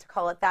 if you want to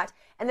call it that,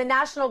 and the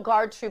National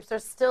Guard troops are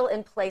still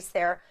in place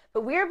there.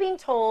 But we are being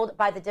told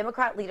by the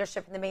Democrat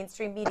leadership in the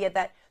mainstream media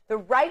that the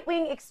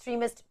right-wing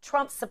extremist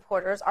Trump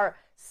supporters are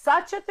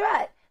such a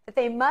threat that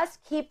they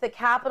must keep the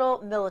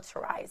Capitol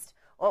militarized.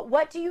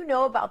 What do you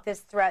know about this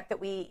threat that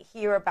we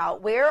hear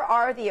about? Where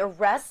are the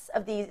arrests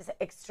of these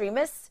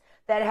extremists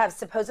that have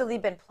supposedly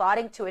been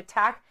plotting to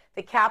attack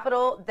the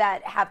Capitol,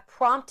 that have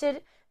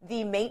prompted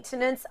the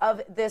maintenance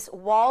of this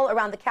wall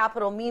around the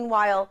Capitol?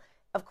 Meanwhile,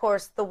 of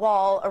course, the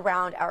wall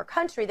around our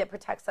country that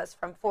protects us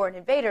from foreign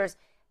invaders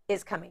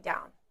is coming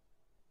down.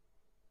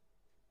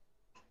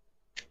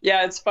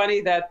 Yeah, it's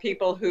funny that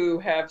people who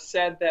have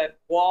said that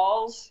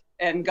walls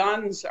and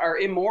guns are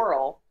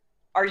immoral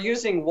are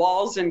using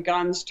walls and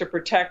guns to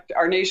protect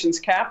our nation's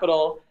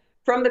capital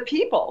from the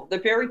people, the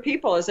very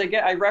people, as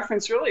I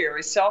referenced earlier,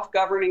 a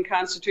self-governing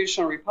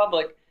constitutional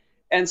republic.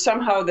 And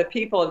somehow the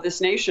people of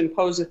this nation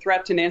pose a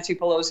threat to Nancy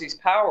Pelosi's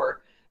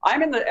power.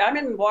 I'm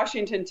in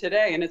Washington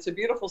today, and it's a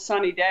beautiful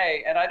sunny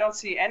day, and I don't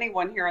see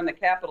anyone here in the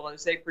Capitol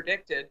as they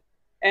predicted.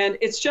 And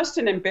it's just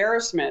an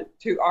embarrassment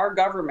to our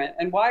government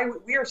and why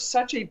we are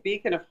such a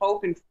beacon of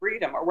hope and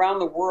freedom around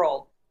the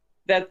world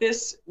that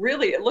this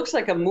really, it looks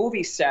like a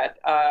movie set.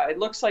 It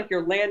looks like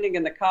you're landing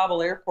in the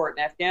Kabul airport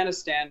in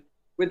Afghanistan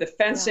with the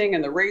fencing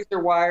and the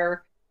razor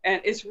wire. And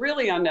it's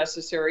really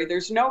unnecessary.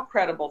 There's no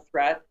credible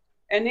threat.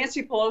 And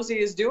Nancy Pelosi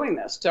is doing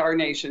this to our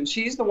nation.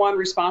 She's the one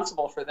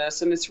responsible for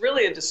this. And it's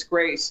really a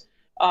disgrace.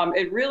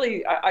 It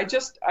really,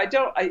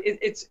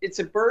 it's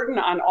a burden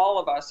on all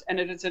of us.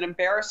 And it is an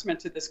embarrassment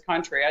to this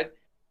country.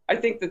 I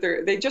think that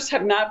they just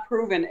have not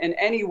proven in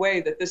any way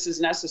that this is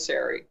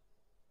necessary.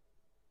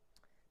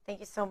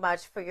 Thank you so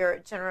much for your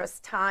generous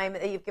time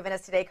that you've given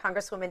us today,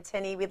 Congresswoman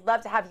Tenney. We'd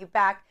love to have you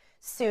back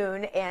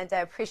soon, and I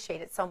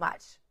appreciate it so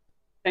much.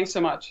 Thanks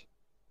so much.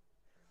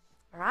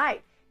 All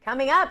right.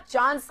 Coming up,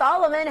 John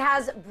Solomon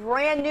has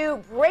brand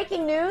new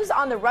breaking news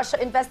on the Russia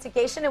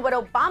investigation and what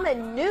Obama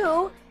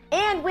knew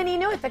and when he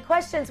knew it. The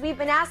questions we've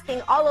been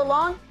asking all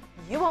along,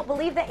 you won't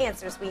believe the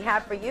answers we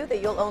have for you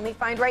that you'll only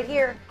find right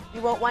here.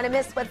 You won't want to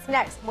miss what's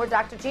next. More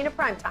Dr. Gina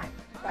Primetime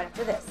right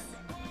after this.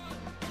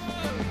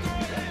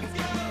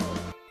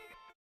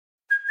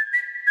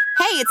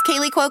 Hey, it's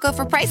Kaylee Cuoco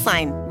for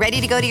Priceline.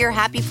 Ready to go to your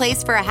happy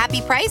place for a happy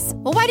price?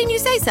 Well, why didn't you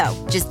say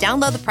so? Just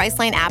download the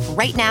Priceline app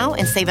right now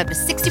and save up to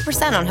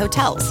 60% on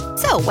hotels.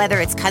 So whether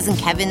it's Cousin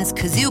Kevin's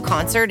Kazoo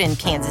Concert in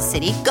Kansas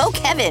City, go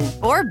Kevin,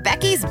 or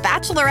Becky's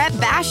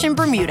Bachelorette Bash in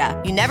Bermuda,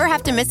 you never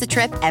have to miss a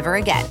trip ever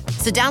again.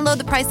 So download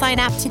the Priceline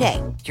app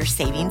today. Your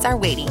savings are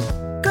waiting.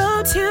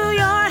 Go to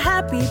your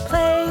happy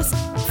place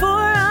for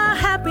a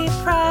happy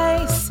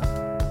price.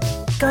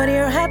 Go to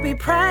your happy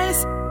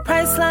price,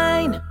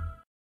 Priceline.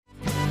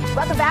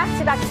 Welcome back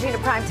to Dr. Gina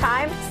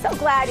Primetime. So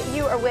glad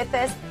you are with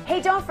us.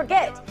 Hey, don't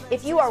forget,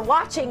 if you are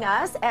watching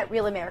us at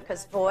Real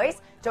America's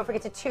Voice, don't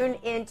forget to tune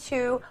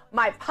into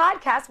my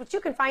podcast, which you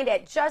can find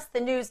at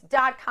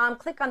justthenews.com.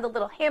 Click on the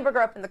little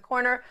hamburger up in the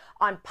corner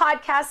on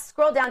podcasts.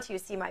 Scroll down till you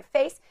see my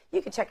face.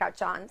 You can check out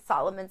John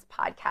Solomon's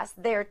podcast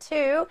there,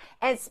 too.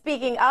 And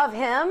speaking of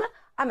him,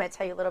 I'm going to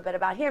tell you a little bit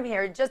about him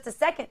here in just a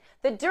second.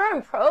 The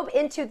Durham probe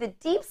into the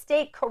deep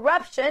state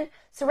corruption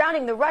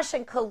surrounding the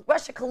Russia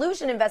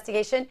collusion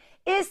investigation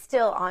is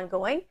still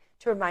ongoing.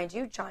 To remind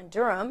you, John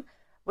Durham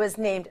was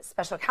named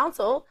special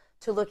counsel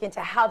to look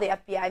into how the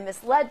FBI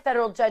misled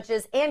federal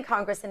judges and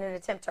Congress in an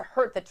attempt to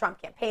hurt the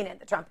Trump campaign and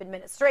the Trump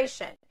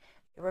administration.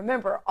 You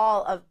remember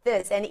all of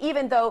this. And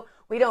even though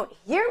we don't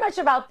hear much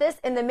about this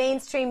in the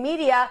mainstream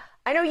media,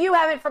 I know you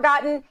haven't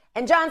forgotten.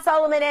 And John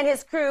Solomon and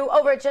his crew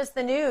over at Just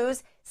the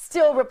News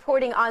still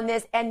reporting on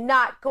this and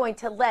not going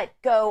to let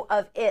go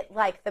of it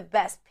like the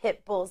best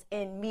pit bulls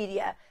in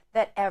media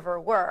that ever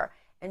were.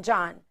 And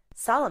John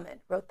Solomon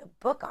wrote the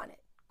book on it,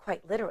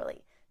 quite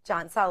literally.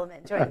 John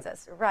Solomon joins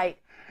us right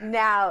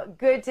now.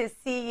 Good to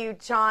see you,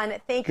 John.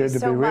 Thank you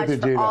so much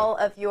for all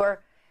of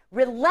your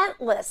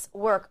relentless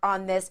work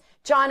on this.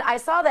 John, I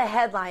saw the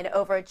headline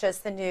over at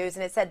Just the News,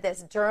 and it said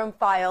this: Durham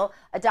File,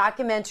 a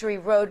documentary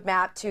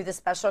roadmap to the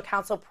special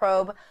counsel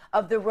probe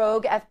of the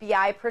rogue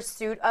FBI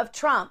pursuit of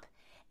Trump.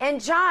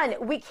 And John,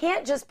 we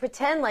can't just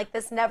pretend like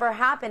this never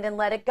happened and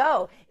let it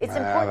go. It's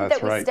important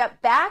that we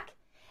step back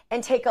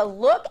and take a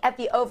look at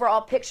the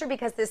overall picture,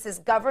 because this is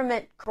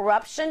government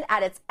corruption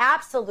at its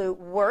absolute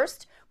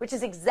worst, which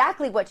is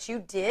exactly what you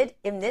did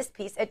in this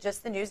piece at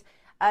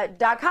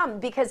justthenews.com,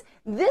 because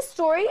this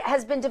story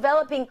has been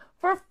developing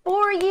for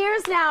 4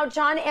 years now,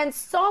 John, and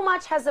so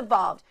much has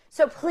evolved.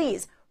 So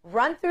please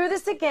run through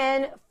this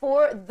again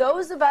for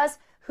those of us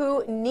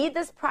who need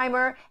this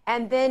primer,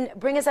 and then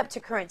bring us up to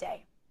current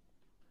day.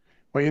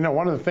 Well, you know,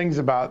 one of the things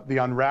about the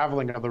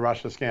unraveling of the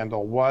Russia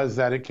scandal was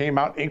that it came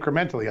out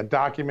incrementally, a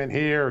document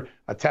here,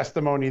 a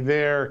testimony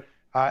there.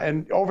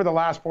 And over the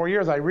last 4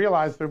 years, I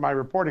realized through my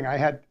reporting,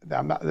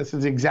 this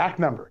is the exact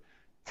number,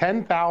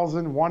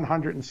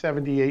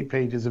 10,178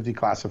 pages of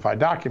declassified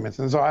documents.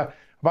 And so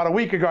about a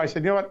week ago, I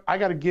said, you know what, I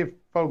got to give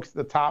folks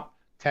the top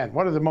 10.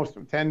 What are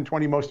the 10,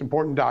 20 most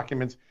important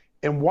documents?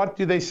 And what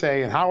do they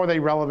say? And how are they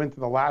relevant to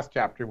the last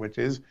chapter, which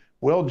is,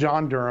 will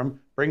John Durham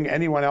bring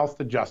anyone else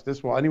to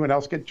justice? Will anyone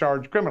else get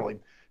charged criminally?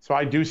 So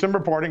I do some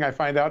reporting. I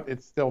find out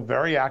it's still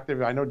very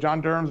active. I know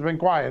John Durham's been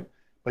quiet,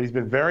 but he's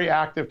been very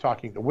active,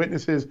 talking to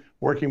witnesses,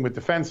 working with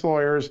defense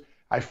lawyers.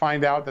 I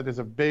find out that there's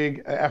a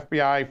big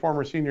FBI,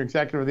 former senior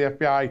executive of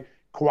the FBI,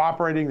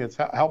 cooperating, that's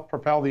helped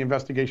propel the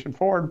investigation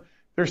forward.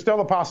 There's still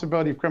a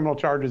possibility of criminal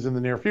charges in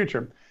the near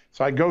future.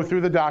 So I go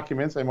through the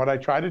documents, and what I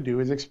try to do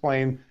is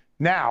explain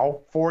now,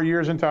 4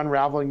 years into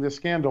unraveling this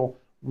scandal,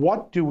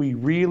 what do we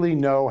really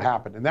know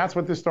happened? And that's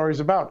what this story is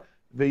about.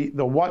 The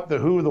what, the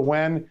who, the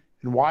when,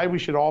 and why we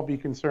should all be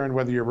concerned,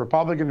 whether you're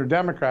Republican or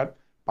Democrat,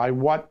 by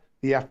what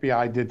the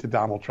FBI did to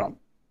Donald Trump.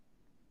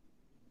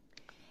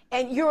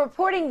 And you're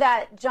reporting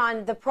that,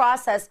 John, the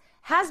process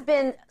has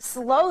been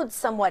slowed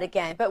somewhat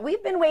again, but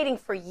we've been waiting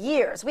for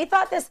years. We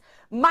thought this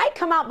might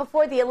come out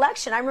before the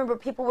election. I remember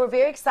people were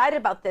very excited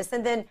about this.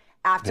 And then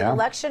after the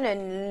election,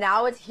 and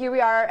now here we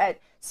are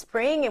at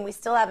spring, and we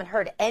still haven't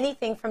heard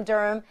anything from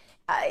Durham.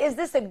 Is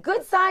this a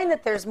good sign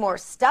that there's more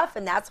stuff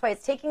and that's why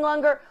it's taking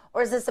longer?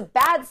 Or is this a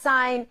bad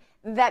sign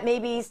that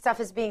maybe stuff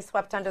is being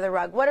swept under the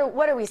rug? What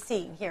are we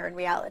seeing here in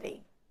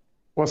reality?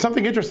 Well,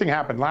 something interesting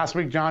happened. Last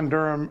week, John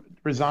Durham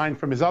resigned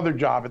from his other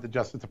job at the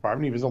Justice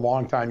Department. He was a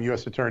longtime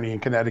U.S. attorney in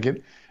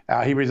Connecticut.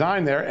 He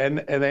resigned there, and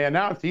they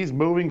announced he's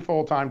moving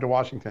full-time to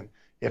Washington.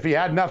 If he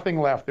had nothing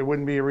left, there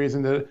wouldn't be a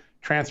reason to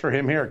transfer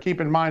him here.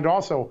 Keep in mind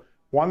also,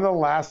 one of the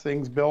last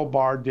things Bill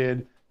Barr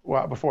did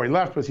before he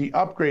left was he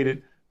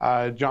upgraded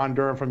John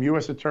Durham from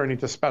U.S. attorney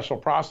to special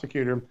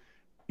prosecutor.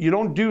 You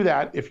don't do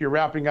that if you're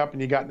wrapping up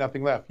and you got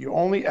nothing left. You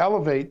only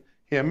elevate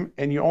him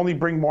and you only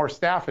bring more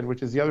staff in,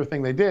 which is the other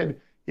thing they did,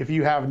 if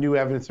you have new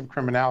evidence of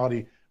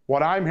criminality.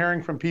 What I'm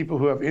hearing from people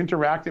who have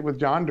interacted with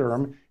John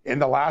Durham in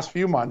the last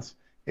few months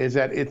is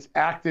that it's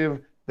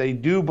active. They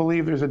do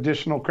believe there's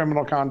additional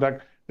criminal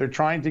conduct. They're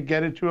trying to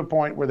get it to a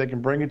point where they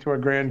can bring it to a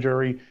grand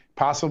jury,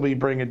 possibly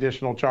bring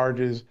additional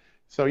charges.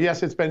 So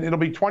yes, it'll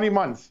be 20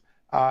 months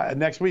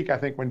next week, I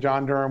think, when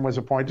John Durham was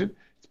appointed.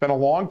 It's been a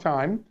long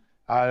time.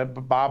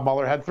 Bob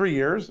Mueller had 3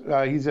 years.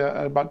 He's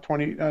about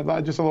 20,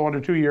 just a little under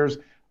 2 years.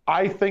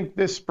 I think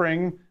this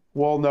spring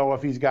we'll know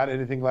if he's got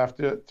anything left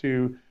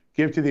to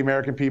give to the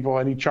American people,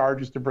 any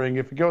charges to bring.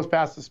 If it goes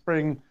past the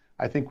spring,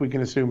 I think we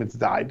can assume it's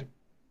died.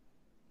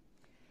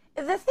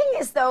 The thing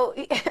is, though,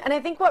 and I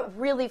think what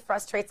really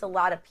frustrates a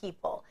lot of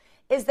people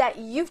is that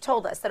you've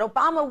told us that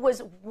Obama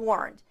was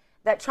warned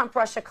that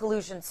Trump-Russia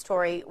collusion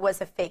story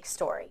was a fake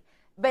story,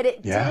 but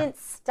it didn't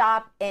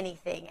stop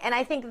anything. And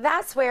I think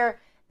that's where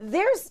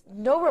there's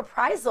no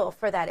reprisal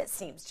for that, it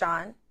seems,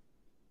 John.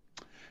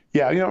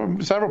 Yeah,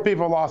 several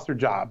people lost their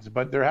jobs,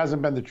 but there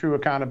hasn't been the true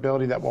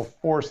accountability that will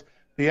force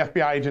the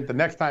FBI agent the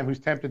next time who's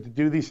tempted to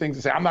do these things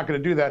to say, I'm not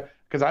going to do that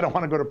because I don't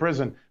want to go to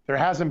prison. There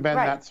hasn't been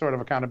that sort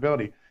of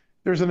accountability.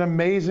 There's an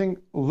amazing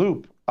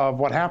loop of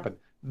what happened.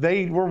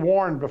 They were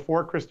warned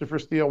before Christopher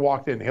Steele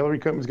walked in. Hillary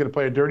Clinton was going to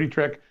play a dirty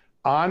trick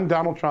on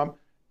Donald Trump,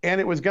 and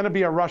it was going to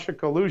be a Russia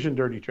collusion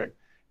dirty trick.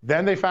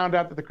 Then they found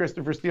out that the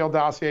Christopher Steele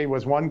dossier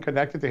was, 1,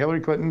 connected to Hillary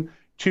Clinton,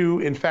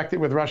 2, infected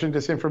with Russian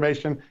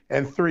disinformation,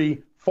 and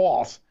 3,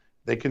 false.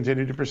 They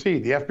continued to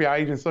proceed. The FBI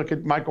agents look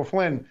at Michael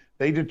Flynn.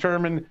 They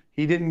determined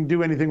he didn't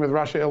do anything with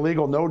Russia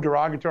illegal, no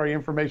derogatory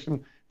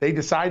information. They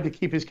decide to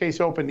keep his case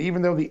open,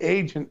 even though the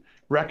agent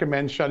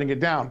recommends shutting it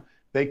down.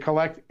 They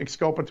collect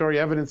exculpatory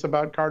evidence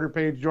about Carter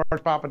Page,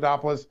 George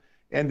Papadopoulos,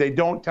 and they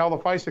don't tell the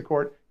FISA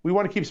court, we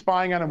want to keep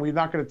spying on them. We're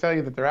not going to tell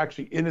you that they're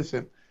actually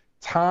innocent.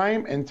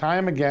 Time and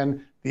time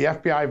again, the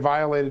FBI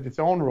violated its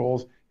own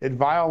rules. It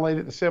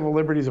violated the civil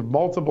liberties of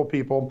multiple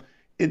people.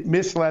 It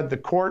misled the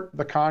court,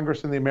 the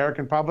Congress, and the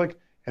American public.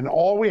 And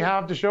all we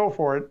have to show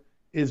for it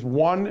is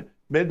one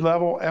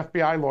mid-level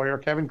FBI lawyer,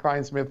 Kevin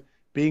Kleinsmith,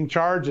 being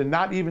charged and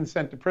not even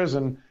sent to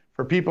prison.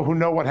 For people who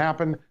know what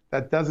happened,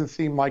 that doesn't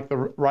seem like the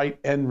right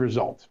end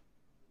result.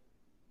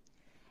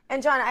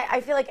 And John,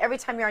 I feel like every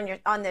time you're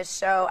on this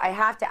show, I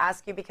have to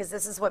ask you, because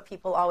this is what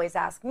people always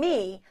ask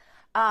me.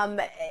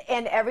 And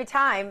every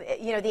time,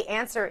 the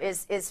answer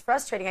is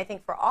frustrating, I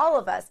think, for all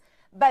of us.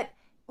 But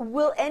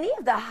will any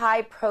of the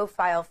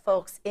high-profile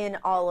folks in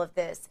all of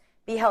this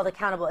be held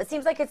accountable? It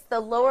seems like it's the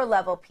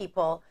lower-level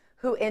people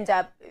who end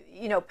up,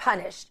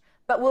 punished.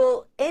 But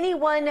will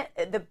anyone,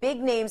 the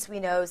big names we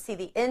know, see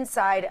the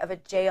inside of a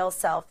jail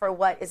cell for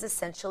what is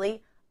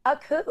essentially a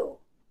coup?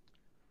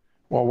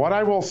 Well, what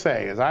I will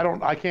say is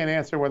I can't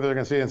answer whether they're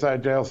going to see inside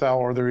a jail cell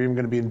or they're even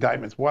going to be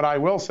indictments. What I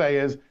will say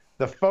is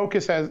the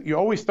focus you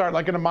always start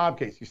like in a mob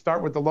case. You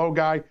start with the low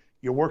guy,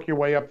 you work your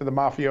way up to the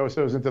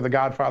mafiosos and to the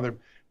Godfather.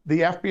 The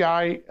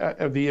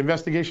FBI, the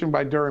investigation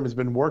by Durham has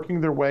been working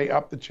their way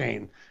up the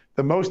chain.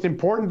 The most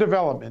important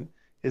development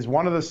is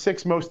one of the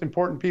 6 most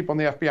important people in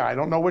the FBI. I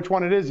don't know which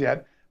one it is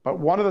yet, but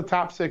one of the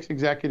top 6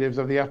 executives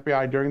of the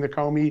FBI during the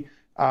Comey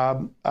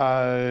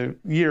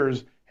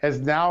years has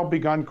now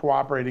begun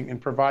cooperating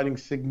and providing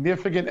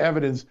significant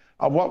evidence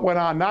of what went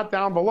on, not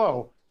down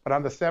below, but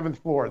on the 7th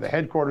floor, the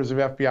headquarters of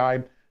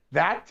FBI.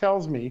 That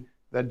tells me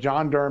that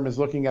John Durham is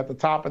looking at the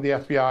top of the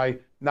FBI,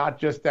 not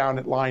just down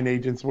at line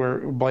agents where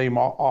blame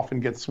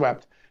often gets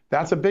swept.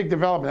 That's a big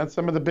development. That's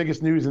some of the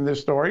biggest news in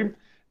this story.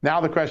 Now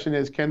the question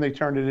is, can they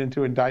turn it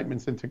into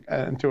indictments,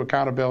 into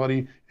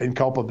accountability and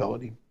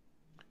culpability?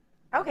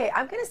 Okay,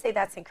 I'm going to say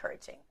that's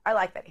encouraging. I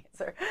like that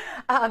answer.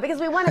 Because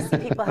we want to see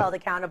people held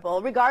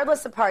accountable,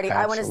 regardless of party.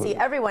 Absolutely. I want to see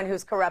everyone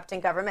who's corrupt in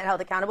government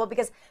held accountable,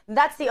 because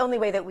that's the only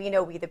way that we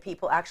know we, the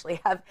people, actually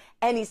have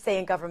any say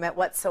in government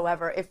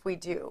whatsoever, if we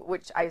do,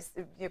 which I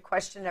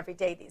question every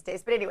day these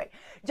days. But anyway,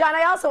 John,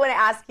 I also want to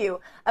ask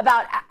you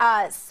about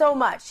so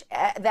much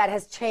that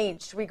has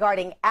changed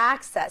regarding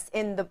access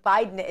in the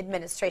Biden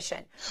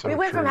administration. So we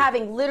went from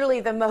having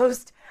literally the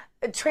most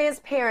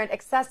transparent,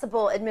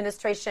 accessible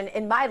administration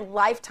in my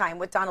lifetime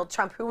with Donald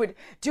Trump, who would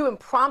do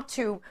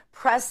impromptu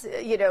press,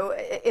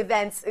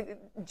 events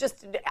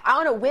just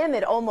on a whim,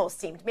 it almost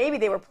seemed. Maybe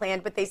they were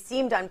planned, but they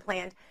seemed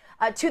unplanned.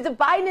 To the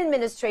Biden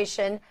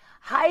administration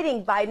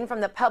hiding Biden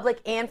from the public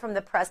and from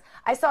the press.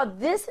 I saw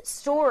this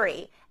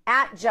story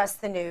at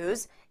Just the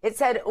News. It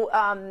said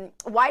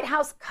White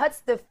House cuts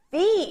the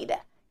feed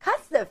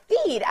cuts the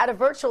feed at a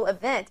virtual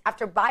event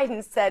after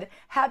Biden said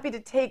happy to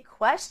take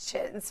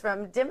questions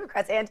from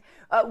Democrats. And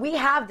we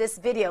have this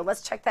video.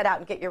 Let's check that out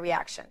and get your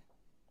reaction.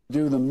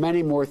 Do the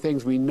many more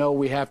things we know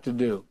we have to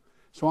do.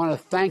 So I want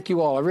to thank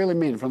you all. I really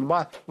mean it from the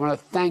bottom. I want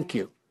to thank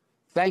you.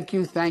 Thank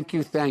you, thank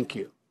you, thank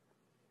you.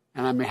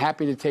 And I'm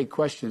happy to take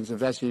questions if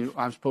that's what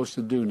I'm supposed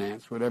to do,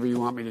 Nance, whatever you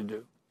want me to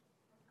do.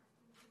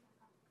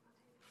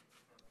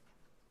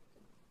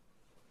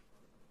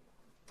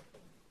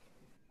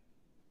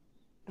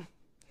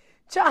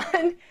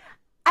 John,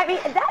 I mean,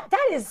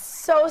 that is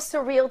so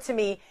surreal to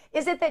me.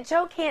 Is it that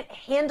Joe can't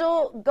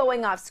handle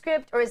going off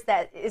script, or is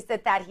that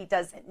he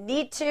doesn't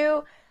need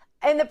to?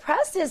 And the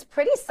press is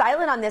pretty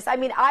silent on this. I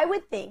mean, I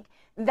would think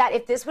that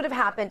if this would have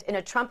happened in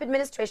a Trump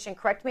administration,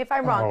 correct me if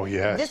I'm wrong,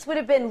 this would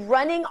have been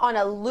running on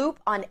a loop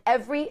on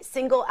every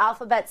single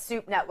alphabet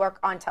soup network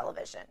on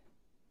television.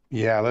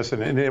 Yeah,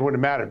 listen, and it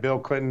wouldn't matter. Bill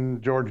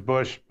Clinton, George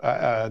Bush,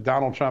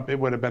 Donald Trump, it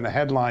would have been a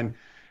headline.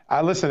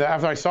 Listen,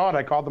 after I saw it,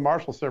 I called the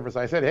Marshal Service.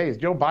 I said, hey, is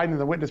Joe Biden in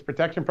the Witness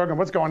Protection Program?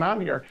 What's going on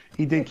here?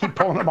 He did keep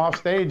pulling him off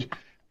stage.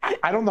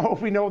 I don't know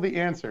if we know the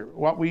answer.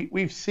 What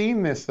we've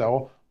seen this,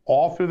 though,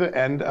 all through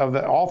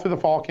the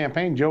fall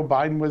campaign. Joe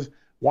Biden was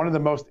one of the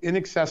most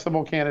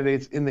inaccessible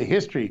candidates in the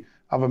history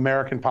of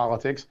American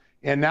politics.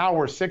 And now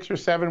we're 6 or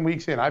 7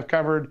 weeks in. I've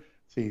covered,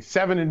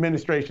 7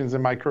 administrations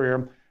in my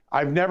career.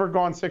 I've never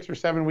gone 6 or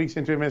 7 weeks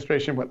into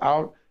administration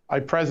without a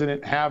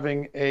president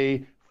having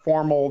a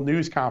formal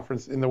news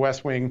conference in the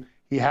West Wing.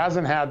 He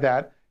hasn't had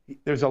that.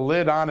 There's a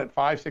lid on at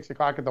 5, 6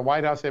 o'clock at the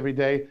White House every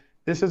day.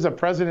 This is a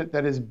president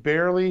that is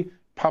barely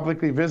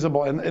publicly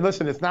visible. And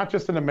listen, it's not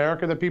just in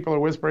America that people are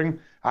whispering.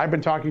 I've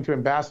been talking to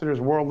ambassadors,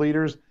 world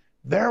leaders.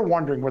 They're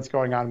wondering what's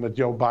going on with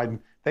Joe Biden.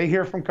 They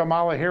hear from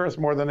Kamala Harris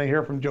more than they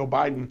hear from Joe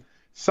Biden.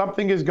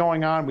 Something is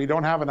going on. We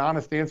don't have an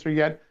honest answer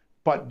yet,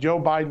 but Joe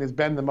Biden has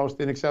been the most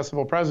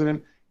inaccessible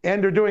president,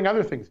 and they're doing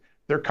other things.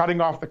 They're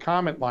cutting off the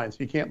comment line, so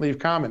you can't leave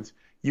comments.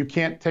 You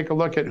can't take a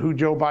look at who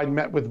Joe Biden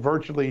met with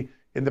virtually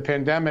in the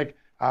pandemic.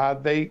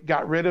 They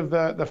got rid of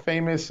the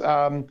famous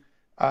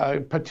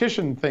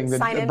petition thing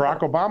that Barack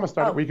Obama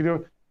started. We could do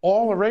it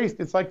all erased.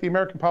 It's like the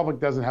American public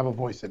doesn't have a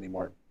voice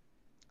anymore.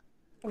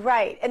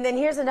 Right. And then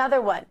here's another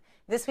one.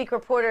 This week,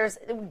 reporters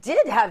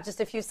did have just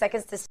a few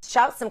seconds to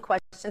shout some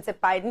questions at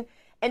Biden.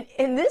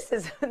 And this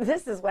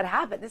is what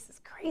happened. This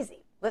is crazy.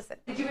 Listen.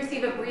 Did you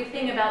receive a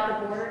briefing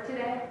about the border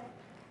today?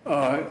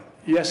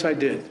 Yes, I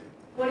did.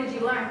 What did you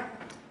learn?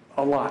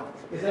 A lot.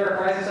 Is there a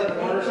crisis at the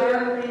border,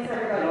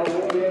 sir? No,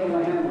 we'll be able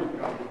to handle it.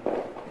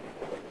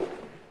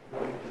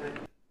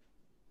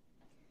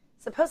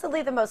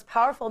 Supposedly the most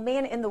powerful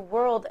man in the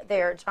world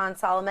there, John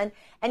Solomon,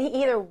 and he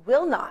either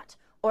will not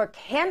or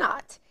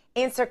cannot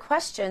answer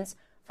questions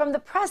from the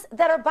press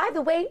that are, by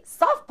the way,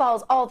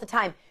 softballs all the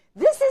time.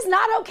 This is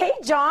not okay,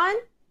 John.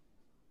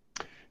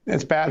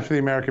 It's bad for the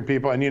American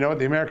people. And you know what?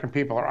 The American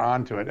people are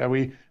onto it.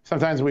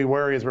 Sometimes we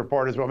worry as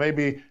reporters, well,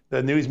 maybe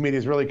the news media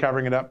is really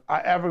covering it up.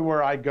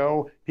 Everywhere I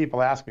go,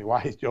 people ask me,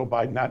 why is Joe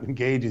Biden not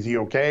engaged? Is he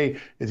okay?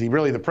 Is he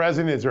really the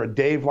president? Is there a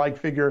Dave-like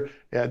figure?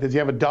 Does he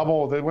have a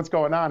double? What's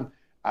going on?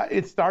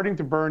 It's starting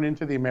to burn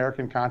into the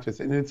American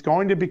conscience, and it's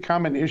going to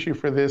become an issue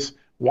for this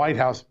White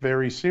House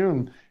very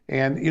soon.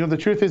 And, the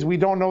truth is we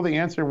don't know the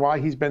answer why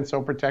he's been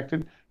so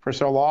protected for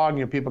so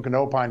long. People can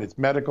opine it's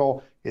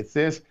medical, it's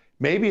this.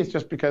 Maybe it's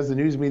just because the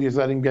news media is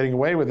letting him getting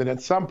away with it.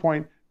 At some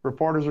point,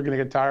 reporters are going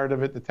to get tired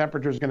of it. The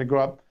temperature is going to go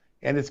up,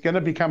 and it's going to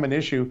become an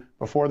issue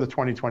before the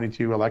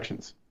 2022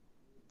 elections.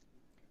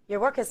 Your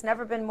work has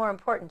never been more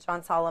important,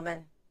 John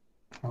Solomon.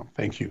 Oh,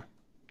 thank you.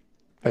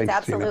 Thanks, it's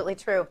absolutely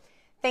true.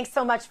 Thanks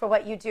so much for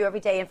what you do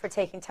every day and for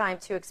taking time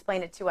to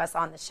explain it to us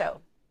on the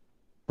show.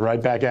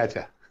 Right back at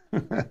you.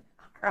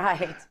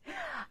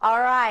 All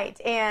right.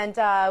 And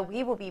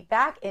we will be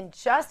back in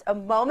just a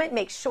moment.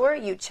 Make sure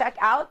you check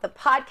out the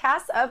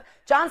podcasts of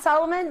John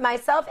Solomon,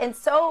 myself, and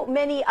so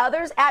many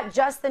others at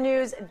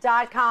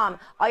justthenews.com.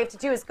 All you have to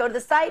do is go to the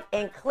site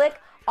and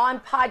click on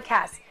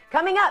podcasts.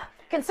 Coming up,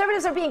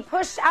 conservatives are being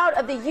pushed out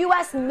of the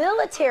U.S.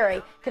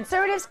 military.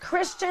 Conservatives,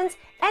 Christians,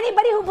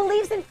 anybody who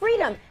believes in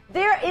freedom.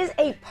 There is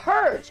a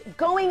purge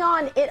going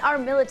on in our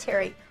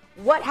military.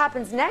 What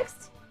happens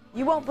next?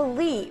 You won't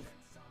believe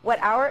what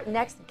our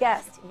next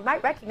guest, you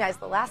might recognize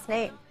the last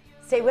name.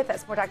 Stay with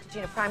us. More Dr.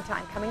 Gina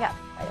Primetime coming up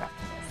right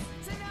after this.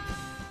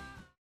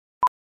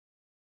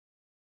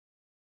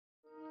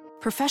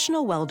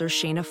 Professional welder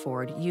Shayna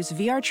Ford used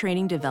VR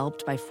training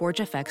developed by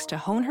ForgeFX to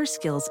hone her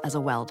skills as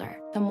a welder.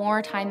 The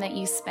more time that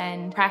you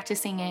spend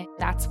practicing it,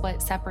 that's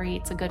what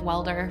separates a good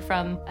welder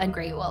from a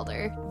great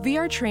welder.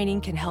 VR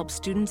training can help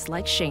students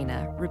like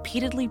Shayna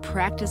repeatedly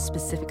practice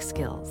specific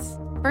skills.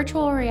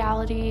 Virtual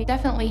reality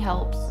definitely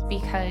helps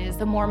because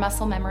the more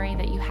muscle memory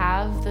that you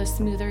have, the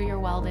smoother your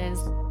weld is.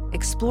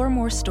 Explore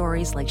more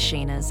stories like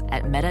Shayna's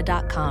at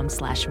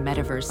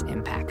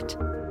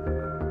meta.com/metaverseimpact.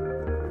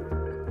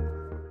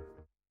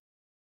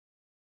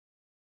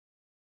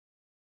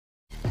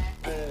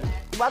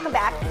 Welcome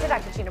back to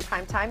Dr. Gina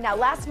Primetime. Now,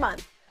 last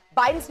month,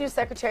 Biden's new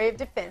Secretary of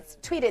Defense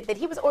tweeted that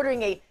he was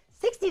ordering a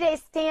 60-day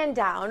stand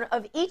down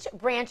of each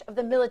branch of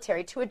the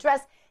military to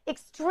address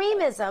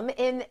extremism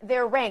in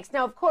their ranks.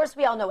 Now, of course,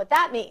 we all know what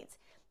that means.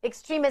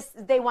 Extremists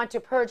they want to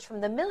purge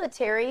from the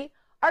military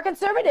are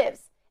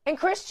conservatives and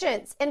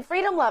Christians and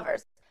freedom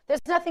lovers.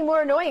 There's nothing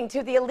more annoying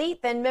to the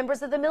elite than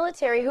members of the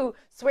military who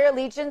swear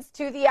allegiance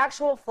to the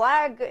actual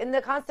flag in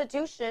the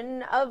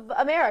Constitution of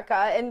America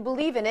and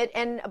believe in it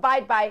and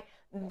abide by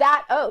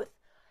that oath.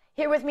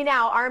 Here with me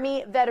now,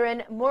 Army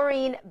veteran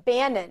Maureen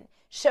Bannon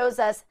joins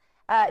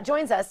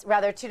us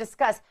to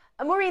discuss.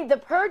 Maureen, the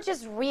purge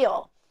is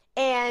real,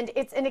 and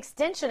it's an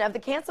extension of the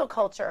cancel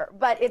culture,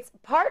 but it's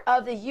part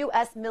of the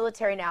U.S.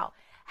 military now.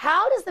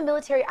 How does the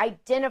military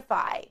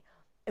identify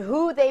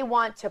who they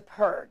want to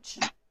purge?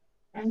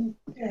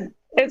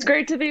 It's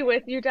great to be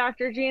with you,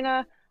 Dr.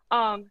 Gina.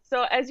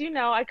 So as you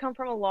know, I come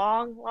from a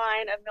long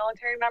line of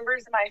military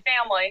members in my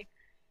family,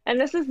 and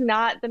this is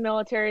not the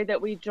military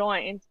that we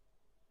joined.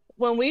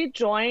 When we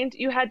joined,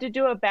 you had to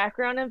do a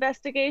background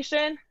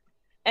investigation,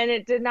 and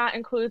it did not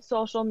include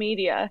social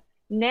media.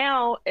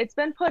 Now it's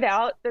been put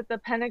out that the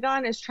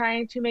Pentagon is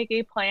trying to make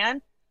a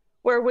plan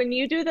where when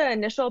you do the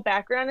initial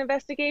background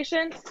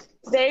investigation,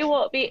 they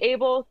will be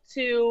able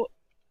to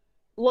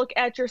look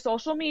at your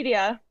social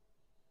media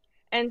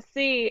and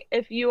see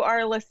if you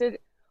are listed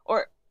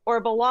or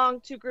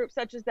belong to groups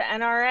such as the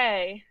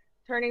NRA,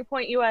 Turning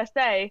Point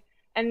USA,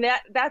 and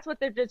that's what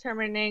they're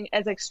determining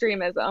as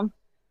extremism.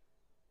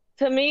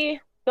 To me,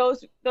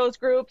 those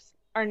groups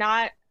are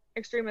not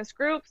extremist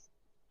groups.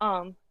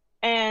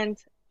 And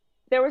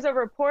there was a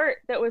report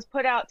that was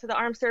put out to the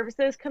Armed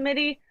Services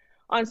Committee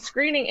on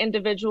screening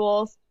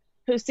individuals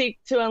who seek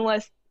to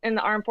enlist in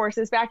the armed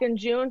forces back in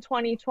June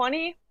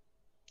 2020.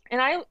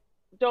 And I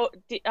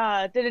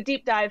did a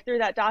deep dive through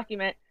that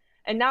document,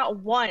 and not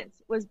once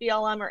was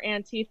BLM or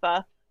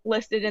Antifa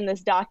listed in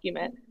this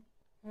document.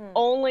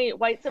 Only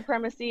white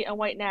supremacy and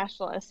white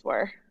nationalists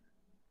were.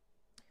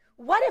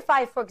 What if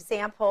I, for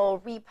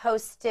example,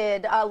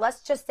 reposted,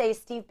 let's just say,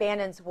 Steve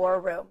Bannon's War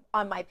Room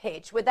on my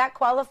page? Would that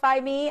qualify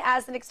me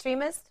as an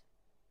extremist?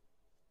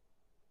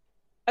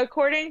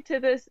 According to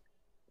this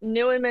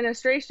new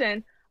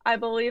administration, I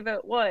believe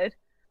it would.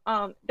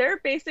 They're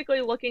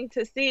basically looking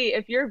to see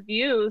if your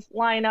views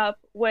line up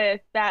with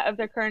that of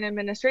the current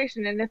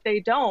administration. And if they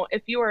don't,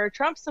 if you are a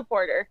Trump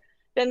supporter,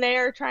 then they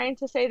are trying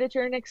to say that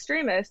you're an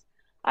extremist.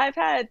 I've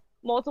had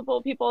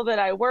multiple people that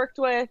I worked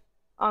with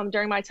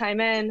during my time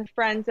in,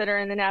 friends that are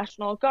in the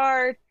National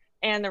Guard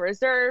and the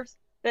reserves,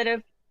 that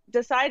have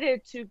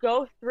decided to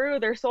go through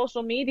their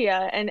social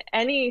media, and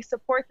any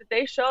support that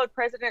they showed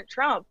President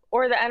Trump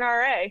or the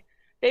NRA,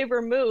 they've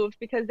removed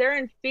because they're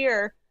in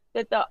fear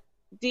that the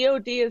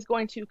DOD is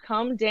going to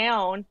come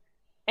down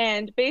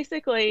and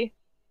basically,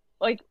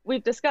 like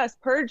we've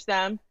discussed, purge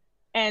them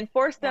and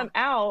force them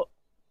out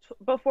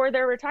before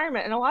their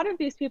retirement. And a lot of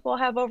these people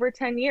have over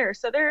 10 years.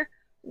 So they're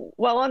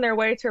well on their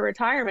way to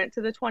retirement,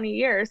 to the 20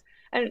 years.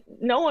 And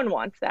no one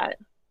wants that.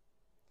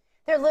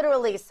 They're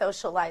literally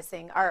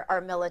socializing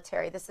our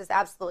military. This is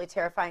absolutely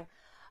terrifying.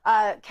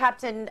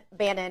 Captain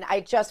Bannon, I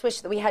just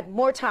wish that we had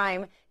more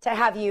time to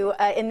have you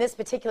in this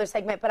particular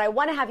segment, but I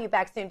want to have you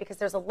back soon because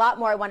there's a lot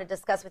more I want to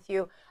discuss with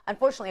you.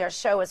 Unfortunately, our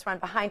show is run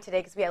behind today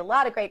because we had a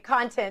lot of great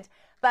content,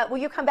 but will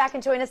you come back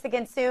and join us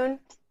again soon?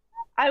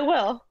 I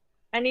will,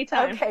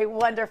 anytime. Okay,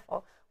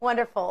 wonderful.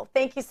 Wonderful.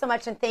 Thank you so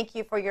much, and thank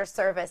you for your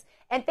service.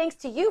 And thanks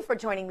to you for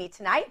joining me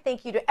tonight.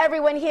 Thank you to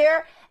everyone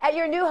here at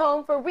your new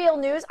home for Real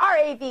News,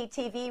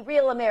 RAV-TV,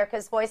 Real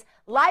America's Voice.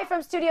 Live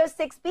from Studio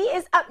 6B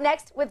is up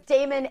next with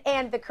Damon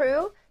and the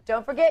crew.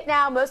 Don't forget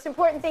now, most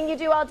important thing you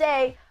do all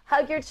day,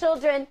 hug your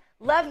children,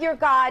 love your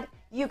God.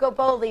 You go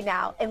boldly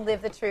now and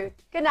live the truth.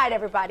 Good night,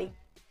 everybody.